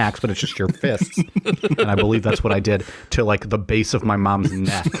swinging an axe, but it's just your fists. And I believe that's what I did to like the base of my mom's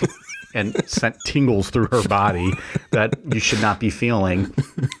neck and sent tingles through her body that you should not be feeling.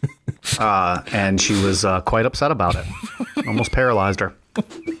 And she was quite upset about it. Almost paralyzed her.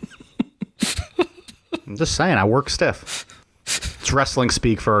 I'm just saying, I work stiff. It's wrestling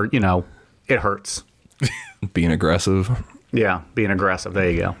speak for, it hurts. Being aggressive. Yeah, being aggressive. There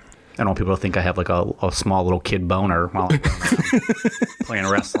you go. I don't want people to think I have like a small little kid boner while I'm playing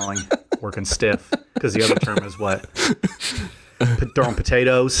wrestling, working stiff. Because the other term is what? Throwing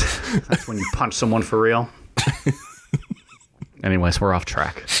potatoes. That's when you punch someone for real. Anyways, we're off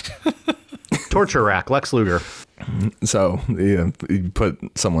track. Torture rack, Lex Luger. So you put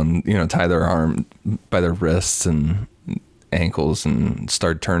someone, tie their arm by their wrists and ankles and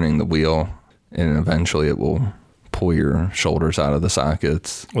start turning the wheel, and eventually it will pull your shoulders out of the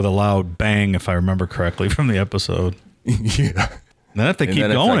sockets. With a loud bang, if I remember correctly from the episode. Yeah. And then if they keep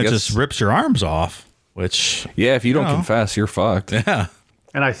going, it just rips your arms off, which... Yeah, if you don't confess, you're fucked. Yeah.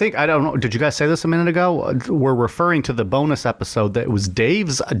 And I think, I don't know, did you guys say this a minute ago? We're referring to the bonus episode that was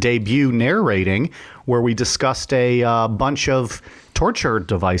Dave's debut narrating, where we discussed a bunch of torture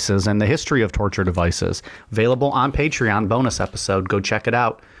devices and the history of torture devices. Available on Patreon, bonus episode. Go check it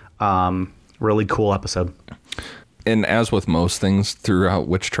out. Really cool episode. And as with most things throughout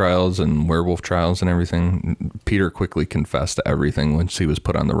witch trials and werewolf trials and everything, Peter quickly confessed to everything once he was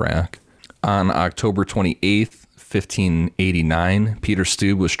put on the rack. On October 28th, 1589, Peter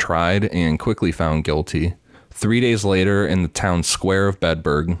Stube was tried and quickly found guilty. 3 days later, in the town square of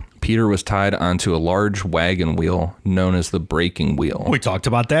Bedburg, Peter was tied onto a large wagon wheel known as the breaking wheel. We talked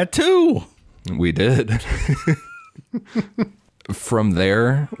about that too. We did. From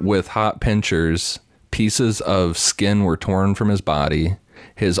there, with hot pincers, pieces of skin were torn from his body.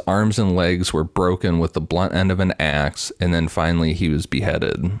 His arms and legs were broken with the blunt end of an axe, and then finally he was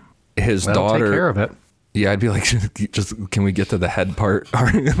beheaded. His daughter... Take care of it. Yeah, I'd be like, just can we get to the head part?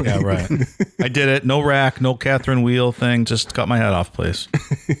 Yeah, right. I did it. No rack, no Catherine wheel thing. Just cut my head off, please.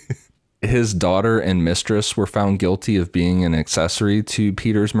 His daughter and mistress were found guilty of being an accessory to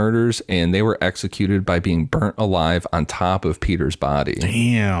Peter's murders, and they were executed by being burnt alive on top of Peter's body.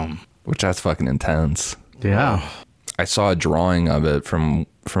 Damn. Which that's fucking intense. Yeah. I saw a drawing of it from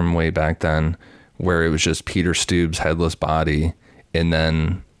way back then where it was just Peter Stube's headless body and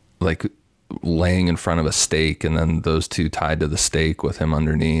then like laying in front of a stake and then those two tied to the stake with him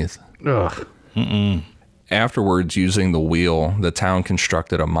underneath. Ugh. Afterwards, using the wheel, the town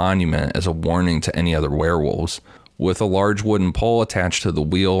constructed a monument as a warning to any other werewolves. With a large wooden pole attached to the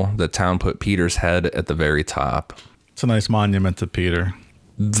wheel, the town put Peter's head at the very top. It's a nice monument to Peter.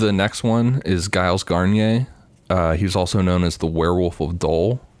 The next one is Giles Garnier. He was also known as the Werewolf of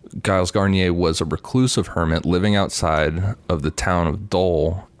Dole. Giles Garnier was a reclusive hermit living outside of the town of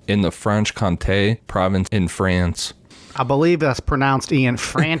Dole in the Franche-Comté province in France. I believe that's pronounced Ian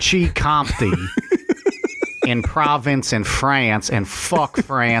Franchi-Comté in province in France, and fuck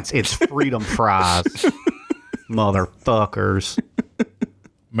France, it's freedom fries. Motherfuckers.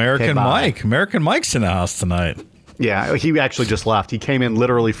 American bye. Mike. American Mike's in the house tonight. Yeah, he actually just left. He came in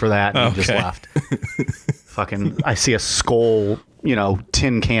literally for that, and he just Okay. left. Fucking, I see a skull,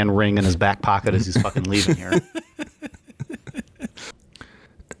 tin can ring in his back pocket as he's fucking leaving here.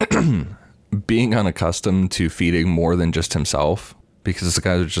 Being unaccustomed to feeding more than just himself, because this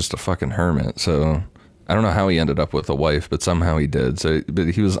guy was just a fucking hermit. So I don't know how he ended up with a wife, but somehow he did. But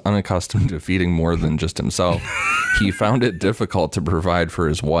he was unaccustomed to feeding more than just himself. He found it difficult to provide for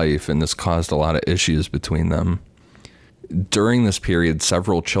his wife, and this caused a lot of issues between them. During this period,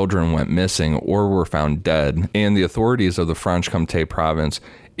 several children went missing or were found dead, and the authorities of the Franche-Comté province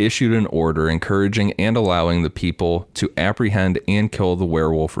issued an order encouraging and allowing the people to apprehend and kill the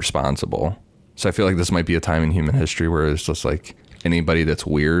werewolf responsible. So I feel like this might be a time in human history where it's just like anybody that's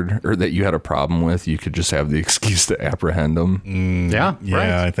weird or that you had a problem with, you could just have the excuse to apprehend them. Yeah, Yeah,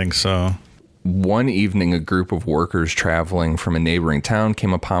 right. I think so. One evening, a group of workers traveling from a neighboring town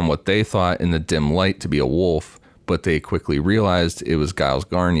came upon what they thought in the dim light to be a wolf, but they quickly realized it was Giles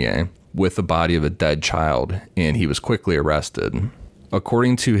Garnier with the body of a dead child, and he was quickly arrested.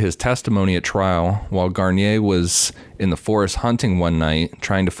 According to his testimony at trial, while Garnier was in the forest hunting one night,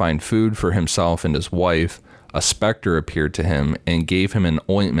 trying to find food for himself and his wife, a specter appeared to him and gave him an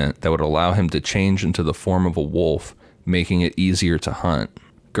ointment that would allow him to change into the form of a wolf, making it easier to hunt.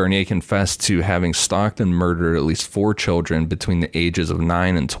 Garnier confessed to having stalked and murdered at least 4 children between the ages of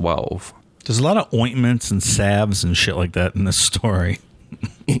 9 and 12. There's a lot of ointments and salves and shit like that in this story.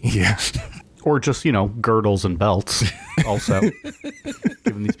 Yeah. Or just, girdles and belts also.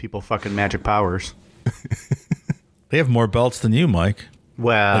 Giving these people fucking magic powers. They have more belts than you, Mike.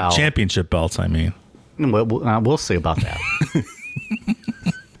 Well, Like championship belts, I mean. we'll see about that.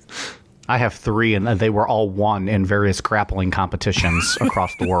 I have 3, and they were all won in various grappling competitions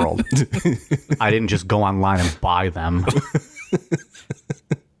across the world. I didn't just go online and buy them.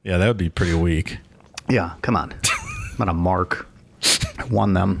 Yeah, that would be pretty weak. Yeah, come on. I'm not a mark. I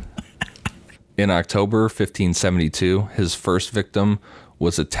won them. In October 1572, his first victim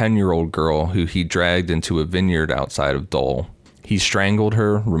was a 10-year-old girl who he dragged into a vineyard outside of Dole. He strangled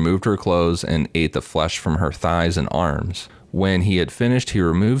her, removed her clothes, and ate the flesh from her thighs and arms. When he had finished, he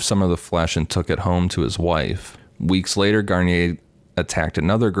removed some of the flesh and took it home to his wife. Weeks later, Garnier attacked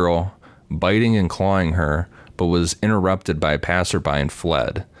another girl, biting and clawing her, but was interrupted by a passerby and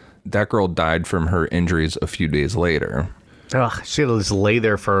fled. That girl died from her injuries a few days later. Ugh, she had to just lay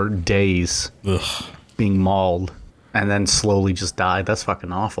there for days Ugh. being mauled and then slowly just died. That's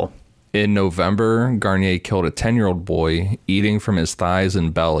fucking awful. In November, Garnier killed a 10-year-old boy, eating from his thighs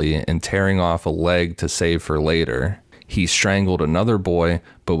and belly and tearing off a leg to save for later. He strangled another boy,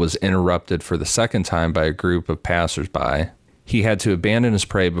 but was interrupted for the second time by a group of passersby. He had to abandon his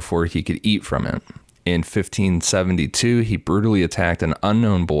prey before he could eat from it. In 1572, he brutally attacked an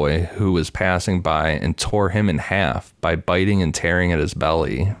unknown boy who was passing by and tore him in half by biting and tearing at his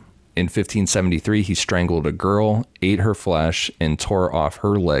belly. In 1573, he strangled a girl, ate her flesh, and tore off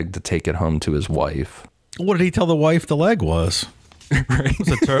her leg to take it home to his wife. What did he tell the wife the leg was?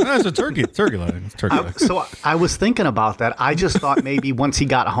 That's a turkey. Turkey leg. It's turkey leg. So I was thinking about that. I just thought maybe once he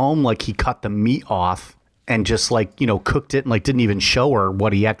got home, like he cut the meat off and just like, cooked it and like didn't even show her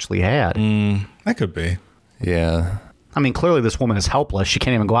what he actually had. That could be. Yeah. I mean, clearly this woman is helpless. She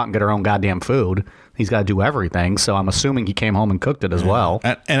can't even go out and get her own goddamn food. He's got to do everything. So I'm assuming he came home and cooked it as well.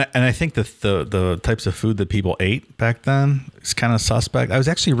 And I think that the types of food that people ate back then is kind of suspect. I was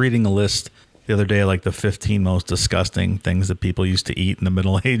actually reading a list the other day, like the 15 most disgusting things that people used to eat in the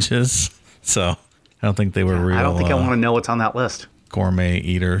Middle Ages. So I don't think they were real. I don't think I want to know what's on that list. Gourmet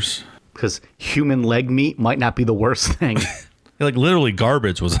eaters. Because human leg meat might not be the worst thing. Like literally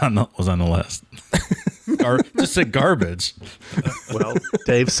garbage was on the list. Just said garbage. Well,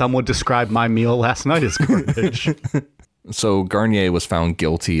 Dave, some would describe my meal last night as garbage. So Garnier was found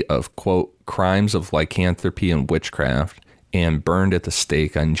guilty of, quote, crimes of lycanthropy and witchcraft and burned at the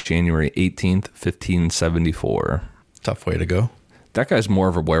stake on January 18th, 1574. Tough way to go. That guy's more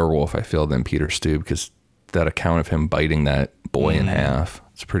of a werewolf, I feel, than Peter Stu, because that account of him biting that boy in half,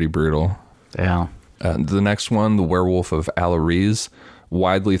 it's pretty brutal. Yeah. The next one, the werewolf of Alariz,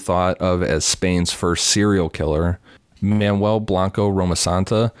 widely thought of as Spain's first serial killer. Manuel Blanco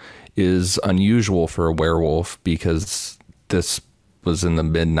Romasanta is unusual for a werewolf because this was in the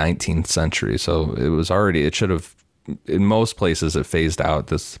mid-19th century. So it should have, in most places it phased out.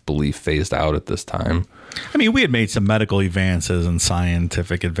 This belief phased out at this time. I mean, we had made some medical advances and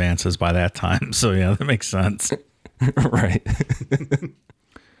scientific advances by that time. So yeah, that makes sense. Right.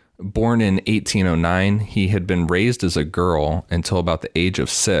 Born in 1809, he had been raised as a girl until about the age of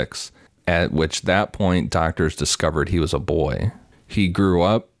 6, at which that point doctors discovered he was a boy. He grew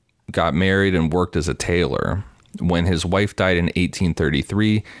up, got married, and worked as a tailor. When his wife died in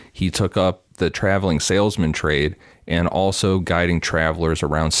 1833, he took up the traveling salesman trade and also guiding travelers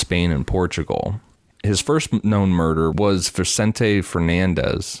around Spain and Portugal. His first known murder was Vicente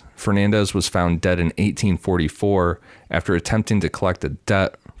Fernandez. Fernandez was found dead in 1844 after attempting to collect a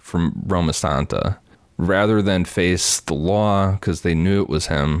debt from Roma Santa. Rather than face the law because they knew it was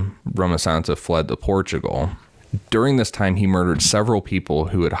him, Roma Santa fled to Portugal. During this time, he murdered several people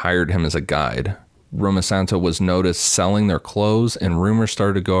who had hired him as a guide. Roma Santa was noticed selling their clothes, and rumors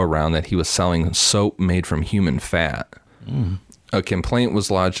started to go around that he was selling soap made from human fat. A complaint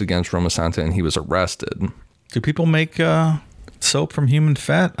was lodged against Roma Santa, and he was arrested. Do people make soap from human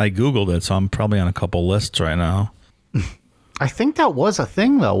fat? I Googled it, so I'm probably on a couple lists right now. I think that was a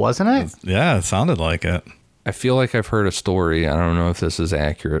thing, though, wasn't it? Yeah, it sounded like it. I feel like I've heard a story, I don't know if this is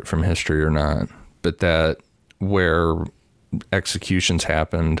accurate from history or not, but that where executions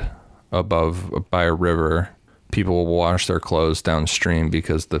happened above by a river, people will wash their clothes downstream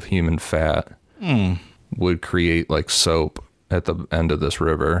because the human fat would create like soap at the end of this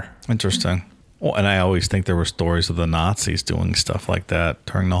river. Interesting. Well, and I always think there were stories of the Nazis doing stuff like that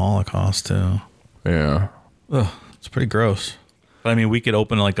during the Holocaust, too. Yeah. Ugh, it's pretty gross. But I mean, we could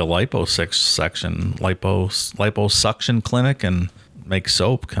open like a liposuction clinic and make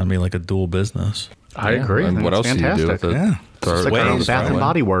soap. Kind of be like a dual business. I agree. And what else fantastic. do you do with it? Yeah. Throw It's it like down how the Bath and toilet.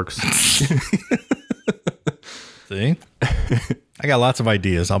 Body Works. See? I got lots of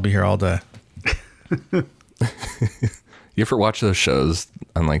ideas. I'll be here all day. You ever watch those shows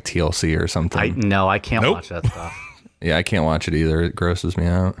on like TLC or something? No, I can't Nope. watch that stuff. Yeah, I can't watch it either. It grosses me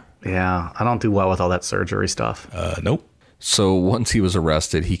out. Yeah, I don't do well with all that surgery stuff. Nope. So once he was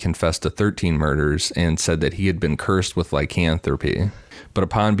arrested, he confessed to 13 murders and said that he had been cursed with lycanthropy. But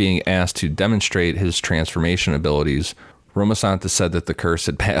upon being asked to demonstrate his transformation abilities, Roma Santa said that the curse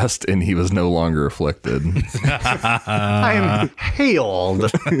had passed and he was no longer afflicted. I am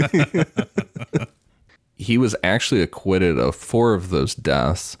hailed. He was actually acquitted of 4 of those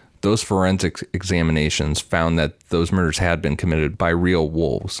deaths. Those forensic examinations found that those murders had been committed by real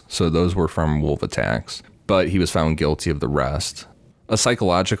wolves, so those were from wolf attacks. But he was found guilty of the rest. A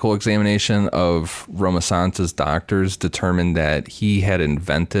psychological examination of Roma Santa's doctors determined that he had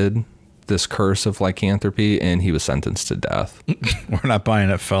invented this curse of lycanthropy, and he was sentenced to death. We're not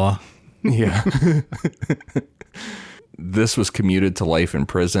buying it, fella. Yeah. This was commuted to life in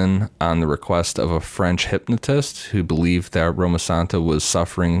prison on the request of a French hypnotist who believed that Roma Santa was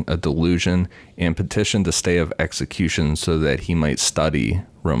suffering a delusion and petitioned a stay of execution so that he might study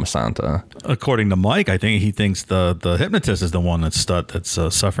Roma Santa. According to Mike, I think he thinks the hypnotist is the one that's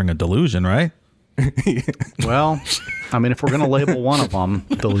suffering a delusion, right? Well, I mean, if we're going to label one of them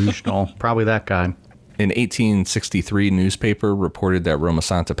delusional, probably that guy. An 1863 newspaper reported that Roma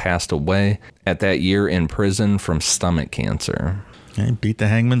Santa passed away at that year in prison from stomach cancer. He beat the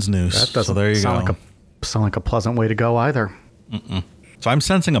hangman's noose. That doesn't so there you sound go. sound like a pleasant way to go either. So I'm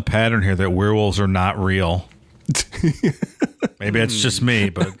sensing a pattern here that werewolves are not real. Maybe it's just me,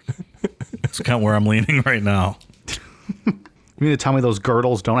 but it's kind of where I'm leaning right now. You mean to tell me those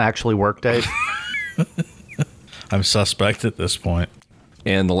girdles don't actually work, Dave? I'm suspect at this point.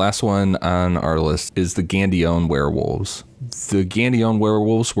 And the last one on our list is the Gandione werewolves. The Gandione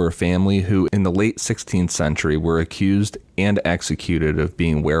werewolves were a family who, in the late 16th century, were accused and executed of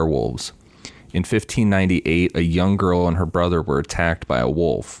being werewolves. In 1598, a young girl and her brother were attacked by a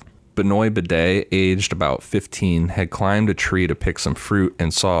wolf. Benoit Bidet, aged about 15, had climbed a tree to pick some fruit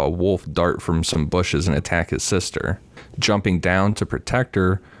and saw a wolf dart from some bushes and attack his sister. Jumping down to protect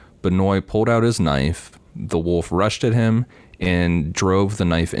her, Benoit pulled out his knife. The wolf rushed at him and drove the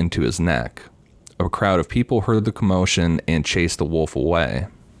knife into his neck. A crowd of people heard the commotion and chased the wolf away.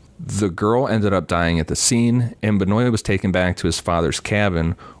 The girl ended up dying at the scene, and Benoit was taken back to his father's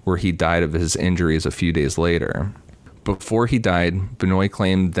cabin, where he died of his injuries a few days later. Before he died, Benoit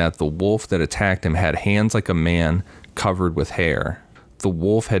claimed that the wolf that attacked him had hands like a man covered with hair. The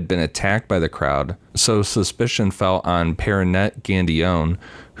wolf had been attacked by the crowd, so suspicion fell on Perinette Gandione,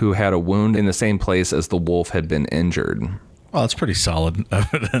 who had a wound in the same place as the wolf had been injured. Well, it's pretty solid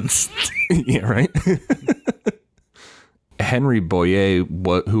evidence. Yeah, right? Henry Boyer,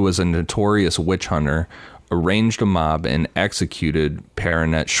 who was a notorious witch hunter, arranged a mob and executed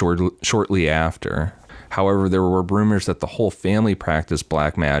Perinette shortly after. However, there were rumors that the whole family practiced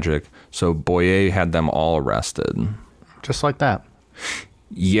black magic, so Boyer had them all arrested. Just like that.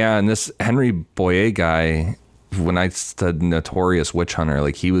 Yeah, and this Henry Boyer guy, when I said notorious witch hunter,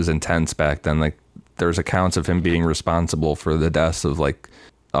 like, he was intense back then. Like, there's accounts of him being responsible for the deaths of like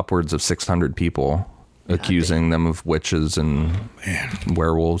upwards of 600 people, accusing them of witches and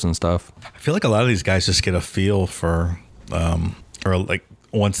werewolves and stuff. I feel like a lot of these guys just get a feel for, or like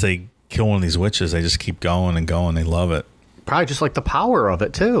once they kill one of these witches, they just keep going and going. They love it. Probably just like the power of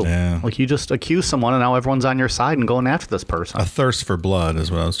it too. Yeah. Like you just accuse someone and now everyone's on your side and going after this person. A thirst for blood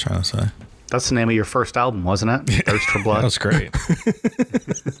is what I was trying to say. That's the name of your first album, wasn't it? Thirst for Blood. That was great.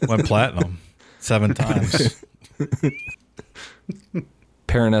 Went platinum 7 times.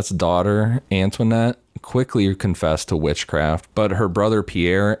 Perinette's daughter, Antoinette, quickly confessed to witchcraft, but her brother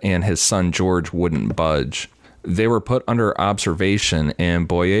Pierre and his son George wouldn't budge. They were put under observation, and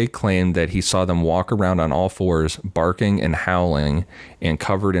Boyer claimed that he saw them walk around on all fours, barking and howling, and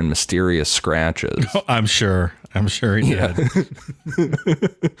covered in mysterious scratches. I'm sure he did.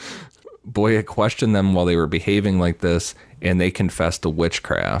 Boyer questioned them while they were behaving like this, and they confessed to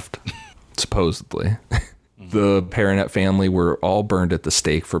witchcraft, supposedly. The Perinette family were all burned at the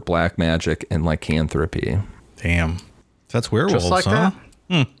stake for black magic and lycanthropy. Damn. That's werewolves, Just like huh?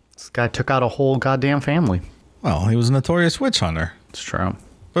 that. This guy took out a whole goddamn family. Well, he was a notorious witch hunter. It's true.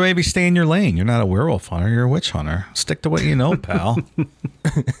 But maybe stay in your lane. You're not a werewolf hunter. You're a witch hunter. Stick to what you know, pal.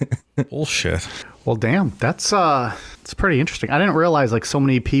 Bullshit. Well, damn, that's it's pretty interesting. I didn't realize like so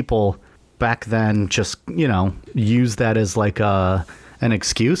many people back then just, use that as like an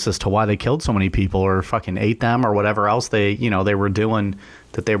excuse as to why they killed so many people or fucking ate them or whatever else they were doing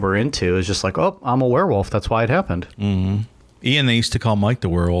that they were into. It's just like, oh, I'm a werewolf. That's why it happened. Mm-hmm. Ian, they used to call Mike the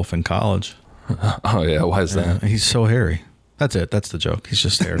werewolf in college. Oh, yeah. Why is that? He's so hairy. That's it. That's the joke. He's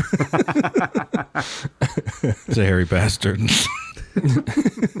just hairy. He's a hairy bastard.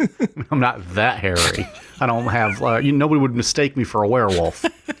 I'm not that hairy. I don't have, nobody would mistake me for a werewolf.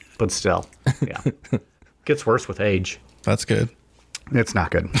 But still, yeah. Gets worse with age. That's good. It's not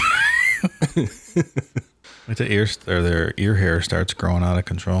good. Their ear hair starts growing out of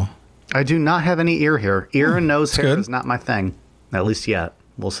control. I do not have any ear hair. Ear and nose hair good. is not my thing. At least yet.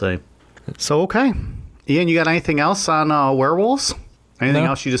 We'll see. So, okay. Ian, you got anything else on werewolves? Anything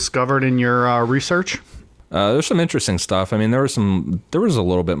else you discovered in your research? There's some interesting stuff. I mean, there was a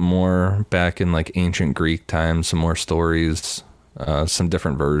little bit more back in like ancient Greek times, some more stories, some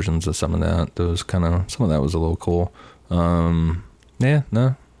different versions of some of that. Some of that was a little cool.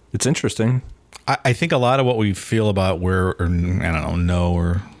 It's interesting. I think a lot of what we feel about know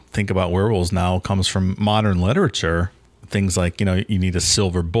or think about werewolves now comes from modern literature. Things like, you need a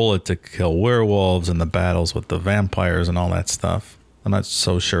silver bullet to kill werewolves and the battles with the vampires and all that stuff. I'm not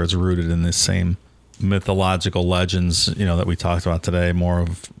so sure it's rooted in this same mythological legends, that we talked about today, more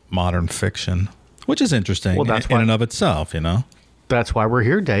of modern fiction, which is interesting in and of itself, That's why we're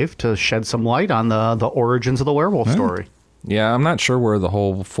here, Dave, to shed some light on the origins of the werewolf story. Yeah, I'm not sure where the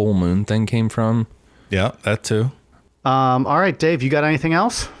whole full moon thing came from. Yeah, that too. All right, Dave, you got anything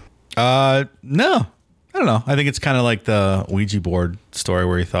else? No. I don't know. I think it's kind of like the Ouija board story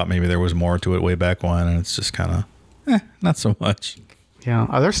where he thought maybe there was more to it way back when, and it's just kind of, not so much. Yeah.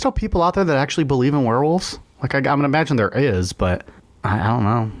 Are there still people out there that actually believe in werewolves? Like, I'm going to imagine there is, but I don't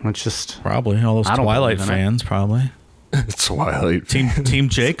know. It's just Probably all those I don't Twilight believe in it. fans. Probably Twilight. Team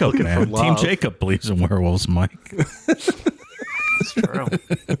Jacob, man. love. Team Jacob believes in werewolves, Mike. it's true.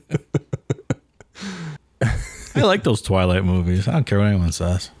 I like those Twilight movies. I don't care what anyone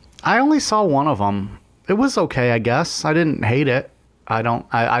says. I only saw one of them. It was okay, I guess. I didn't hate it. I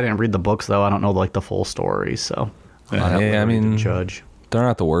didn't read the books though. I don't know like the full story, so I'm not at Yeah, I liberty to mean, judge. they're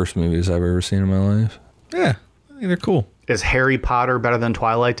not the worst movies I've ever seen in my life. Yeah, I think they're cool. Is Harry Potter better than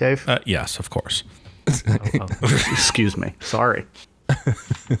Twilight, Dave? Yes, of course. Excuse me. Sorry.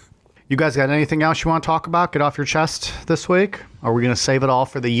 You guys got anything else you want to talk about? Get off your chest this week? Or are we going to save it all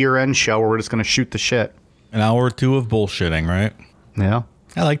for the year-end show where we're just going to shoot the shit? An hour or two of bullshitting, right? Yeah.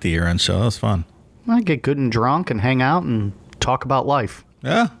 I like the year-end show. That was fun. I get good and drunk and hang out and talk about life.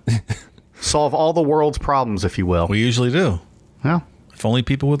 Yeah, Solve all the world's problems, if you will. we usually do. Yeah. If only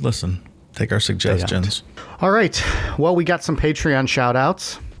people would listen. Take our suggestions. All right. Well, we got some Patreon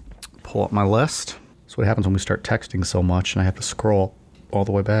shout-outs. Pull up my list. That's what happens when we start texting so much and I have to scroll all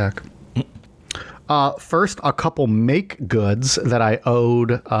the way back. First, a couple make goods that I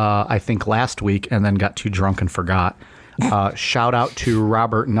owed, I think, last week and then got too drunk and forgot. Shout out to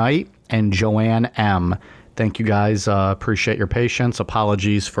Robert Knight and Joanne M. Thank you guys. Appreciate your patience.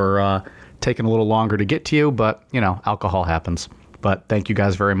 Apologies for taking a little longer to get to you, but, you know, alcohol happens. But thank you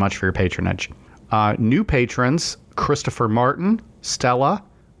guys very much for your patronage. New patrons, Christopher Martin, Stella,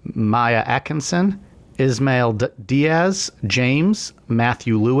 Maya Atkinson, Ismail Diaz, James,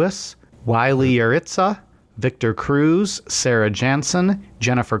 Matthew Lewis, Wiley Yaritza, Victor Cruz, Sarah Jansen,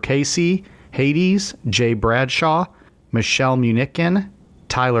 Jennifer Casey, Hades, Jay Bradshaw, Michelle Munikin,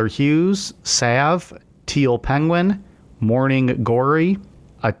 Tyler Hughes, Sav, Teal Penguin, Morning Gory,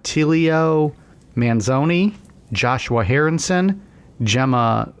 Attilio Manzoni, Joshua Harrison,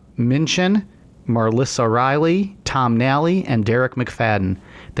 Gemma Minchin, Marlissa Riley, Tom Nally, and Derek McFadden.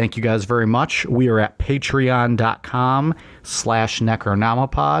 Thank you guys very much. We are at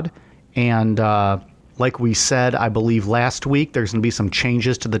patreon.com/Necronomipod. And like we said, I believe last week, there's going to be some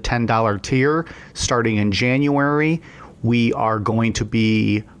changes to the $10 tier starting in January. We are going to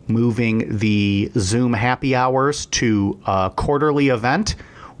be moving the Zoom happy hours to a quarterly event.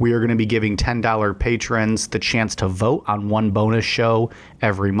 We are going to be giving $10 patrons the chance to vote on one bonus show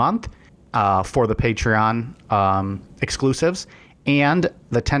every month for the Patreon exclusives. And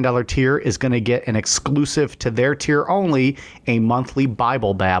the $10 tier is going to get an exclusive to their tier only, a monthly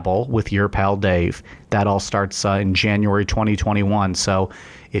Bible Babble with your pal Dave. That all starts in January 2021. So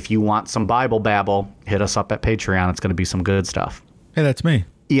if you want some Bible Babble, hit us up at Patreon. It's going to be some good stuff. Hey, that's me.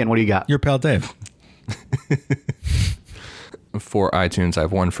 Ian, what do you got? Your pal Dave. For iTunes, I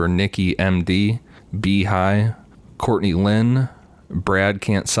have one for Nikki MD, B High, Courtney Lynn, Brad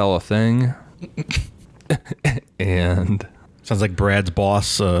Can't Sell a Thing, and... Sounds like Brad's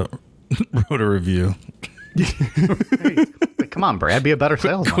boss wrote a review. Hey, come on, Brad. Be a better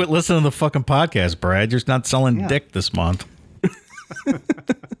salesman. Quit listening to the fucking podcast, Brad. You're not selling dick this month.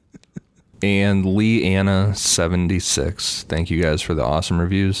 And Leanna 76. Thank you guys for the awesome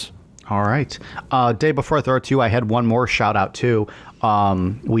reviews. All right. Dave, before I throw it to you, I had one more shout out too.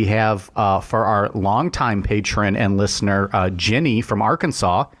 We have for our longtime patron and listener, Ginny from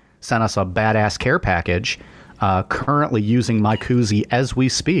Arkansas, sent us a badass care package. Currently using my koozie as we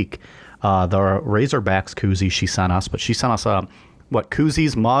speak. The Razorbacks koozie she sent us, but she sent us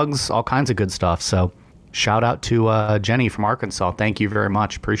koozies, mugs, all kinds of good stuff. So shout out to Jenny from Arkansas. Thank you very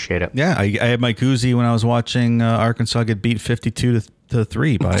much. Appreciate it. Yeah, I had my koozie when I was watching Arkansas get beat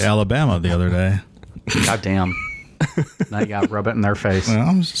 52-3 by Alabama the other day. God damn. Now you got to rub it in their face. Well,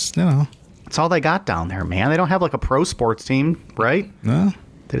 I'm just, That's all they got down there, man. They don't have like a pro sports team, right? No.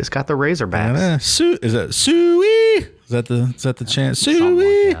 They just got the Razorbacks. Is that Suey? Is that the chant?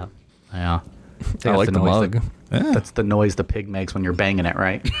 Suey? Like yeah. I like the mug. Yeah. That's the noise the pig makes when you're banging it,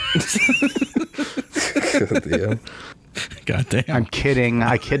 right? God damn. I'm kidding.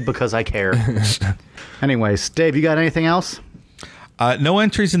 I kid because I care. Anyways, Dave, you got anything else? No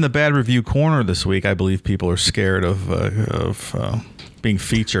entries in the bad review corner this week. I believe people are scared of being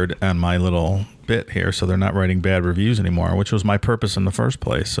featured on my little bit here, so they're not writing bad reviews anymore, which was my purpose in the first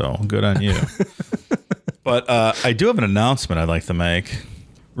place. So good on you. But I do have an announcement I'd like to make.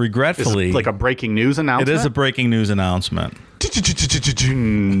 Regretfully, It's like a breaking news announcement. it is a breaking news announcement.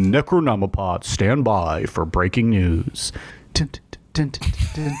 Necronomipod, stand by for breaking news.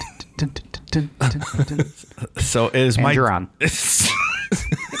 So it is And you're on. It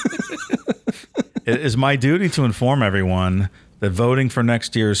is my duty to inform everyone that voting for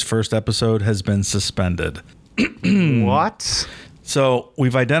next year's first episode has been suspended. What? So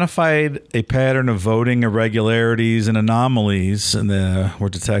we've identified a pattern of voting irregularities and anomalies were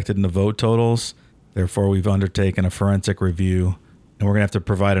detected in the vote totals. Therefore, we've undertaken a forensic review, and we're going to have to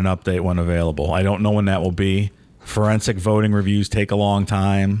provide an update when available. I don't know when that will be. Forensic voting reviews take a long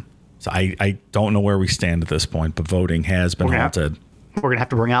time. So I don't know where we stand at this point, but voting has been halted. We're going to have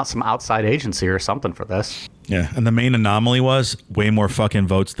to bring out some outside agency or something for this. Yeah, and the main anomaly was way more fucking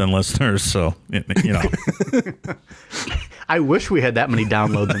votes than listeners, so, you know. I wish we had that many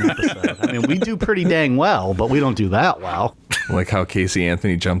downloads an episode. I mean, we do pretty dang well, but we don't do that well. Like how Casey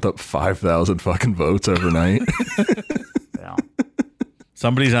Anthony jumped up 5,000 fucking votes overnight. Yeah.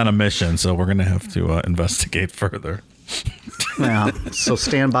 Somebody's on a mission, so we're going to have to investigate further. Yeah, so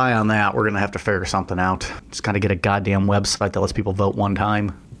stand by on that. We're going to have to figure something out. Just got to get a goddamn website that lets people vote one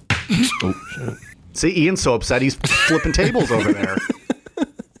time. Oh, shit. See, Ian's so upset he's flipping tables over there.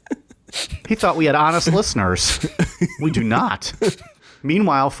 He thought we had honest listeners. We do not.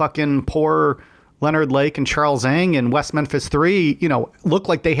 Meanwhile, fucking poor Leonard Lake and Charles Ng and West Memphis 3, you know, look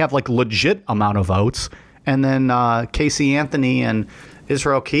like they have like legit amount of votes. And then Casey Anthony and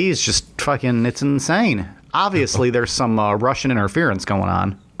Israel Keys just fucking, it's insane. Obviously, there's some Russian interference going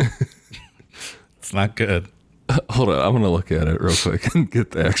on. It's not good. Hold on, I'm going to look at it real quick and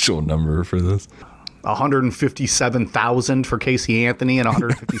get the actual number for this. 157,000 for Casey Anthony and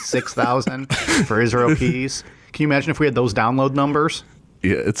 156,000 for Israel Keys. Can you imagine if we had those download numbers?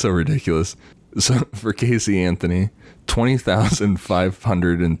 Yeah, it's so ridiculous. So for Casey Anthony,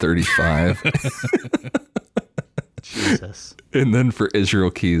 20,535. Jesus. And then for Israel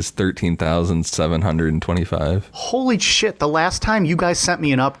Keys, 13,725. Holy shit. The last time you guys sent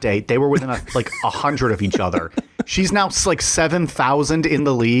me an update, they were within like 100 of each other. She's now like 7,000 in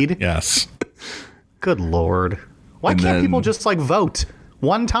the lead. Yes. Good Lord. Why can't people just like vote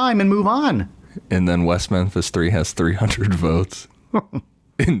one time and move on? And then West Memphis 3 has 300 votes.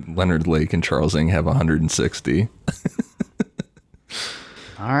 And Leonard Lake and Charles Ng have 160.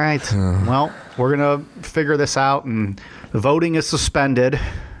 All right. Well, we're going to figure this out, and the voting is suspended.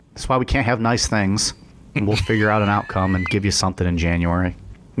 That's why we can't have nice things. And we'll figure out an outcome and give you something in January.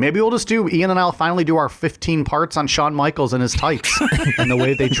 Maybe we'll just Ian and I'll finally do our 15 parts on Shawn Michaels and his tights and the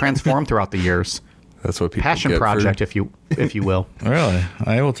way they transform throughout the years. That's what people Passion get project, if you will. Really?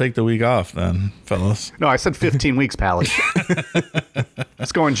 I will take the week off then, fellas. No, I said 15 weeks, Pally.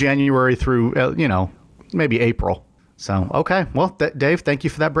 Let's go in January through, maybe April. So, okay. Well, Dave, thank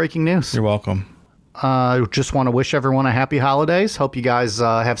you for that breaking news. You're welcome. Just want to wish everyone a happy holidays. Hope you guys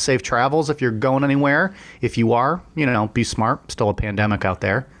have safe travels if you're going anywhere. If you are, be smart. Still a pandemic out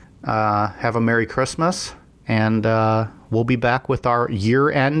there. Have a Merry Christmas. And we'll be back with our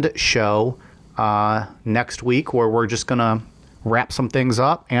year-end show next week, where we're just going to wrap some things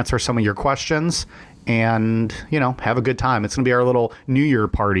up, answer some of your questions, and, have a good time. It's going to be our little New Year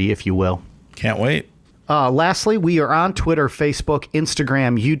party, if you will. Can't wait. Lastly, we are on Twitter, Facebook,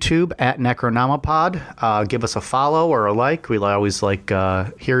 Instagram, YouTube at Necronomipod. Give us a follow or a like. We always like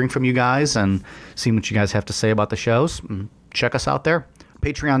hearing from you guys and seeing what you guys have to say about the shows. Check us out there.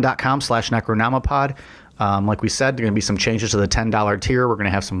 Patreon.com/Necronomipod. Like we said, there are going to be some changes to the $10 tier. We're going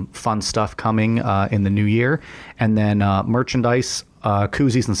to have some fun stuff coming in the new year. And then merchandise,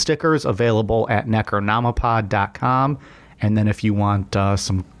 koozies and stickers available at Necronomipod.com. And then if you want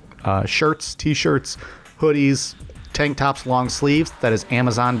some shirts, t-shirts, hoodies, tank tops, long sleeves, that is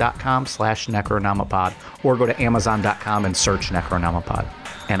Amazon.com/Necronomipod. Or go to Amazon.com and search Necronomipod.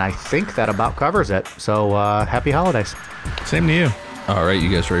 And I think that about covers it. So happy holidays. Same to you. All right, you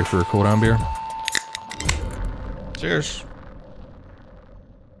guys ready for a cool down beer? Cheers.